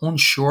where you're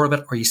unsure of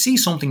it, or you see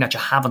something that you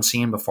haven't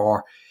seen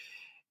before,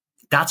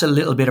 that's a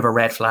little bit of a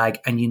red flag,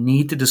 and you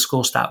need to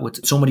discuss that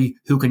with somebody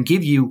who can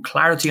give you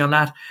clarity on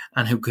that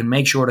and who can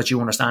make sure that you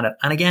understand it.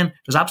 And again,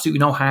 there's absolutely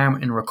no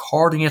harm in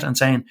recording it and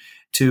saying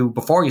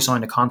before you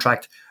sign the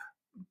contract,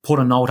 put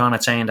a note on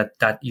it saying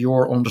that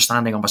your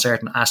understanding of a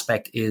certain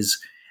aspect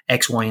is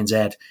X, Y, and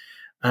Z.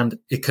 And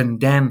it can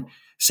then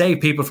save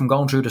people from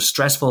going through the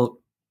stressful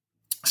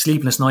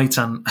sleepless nights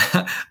and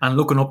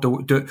looking up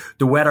the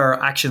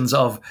weather actions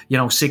of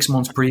 6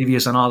 months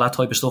previous and all that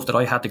type of stuff that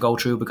I had to go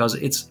through, because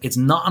it's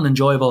not an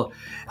enjoyable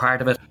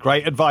part of it.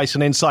 Great advice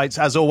and insights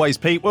as always,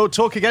 Pete. We'll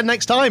talk again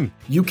next time.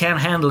 You can't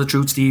handle the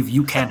truth, Steve.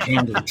 You can't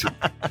handle the truth.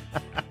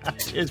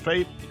 Cheers,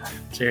 Pete.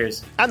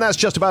 Cheers. And that's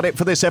just about it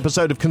for this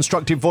episode of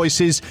Constructive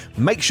Voices.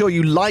 Make sure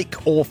you like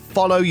or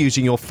follow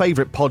using your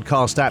favourite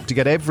podcast app to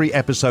get every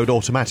episode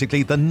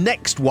automatically. The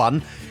next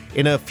one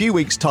in a few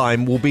weeks'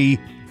 time will be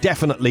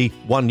definitely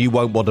one you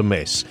won't want to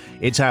miss.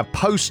 It's our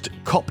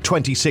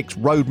post-COP26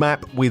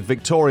 roadmap with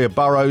Victoria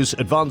Burrows,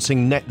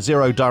 Advancing Net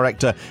Zero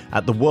Director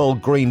at the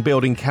World Green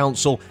Building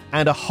Council,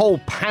 and a whole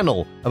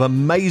panel of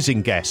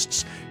amazing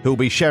guests who will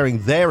be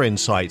sharing their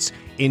insights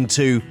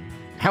into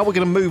how we're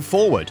going to move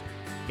forward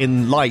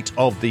in light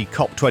of the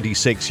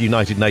COP26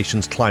 United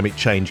Nations Climate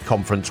Change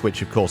Conference,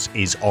 which of course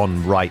is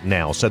on right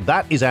now. So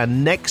that is our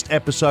next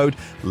episode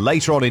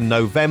later on in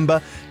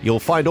November. You'll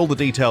find all the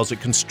details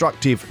at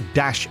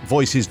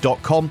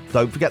constructive-voices.com.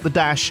 Don't forget the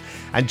dash.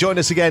 And join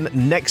us again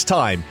next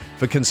time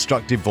for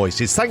Constructive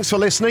Voices. Thanks for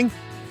listening.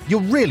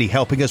 You're really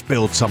helping us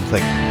build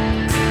something.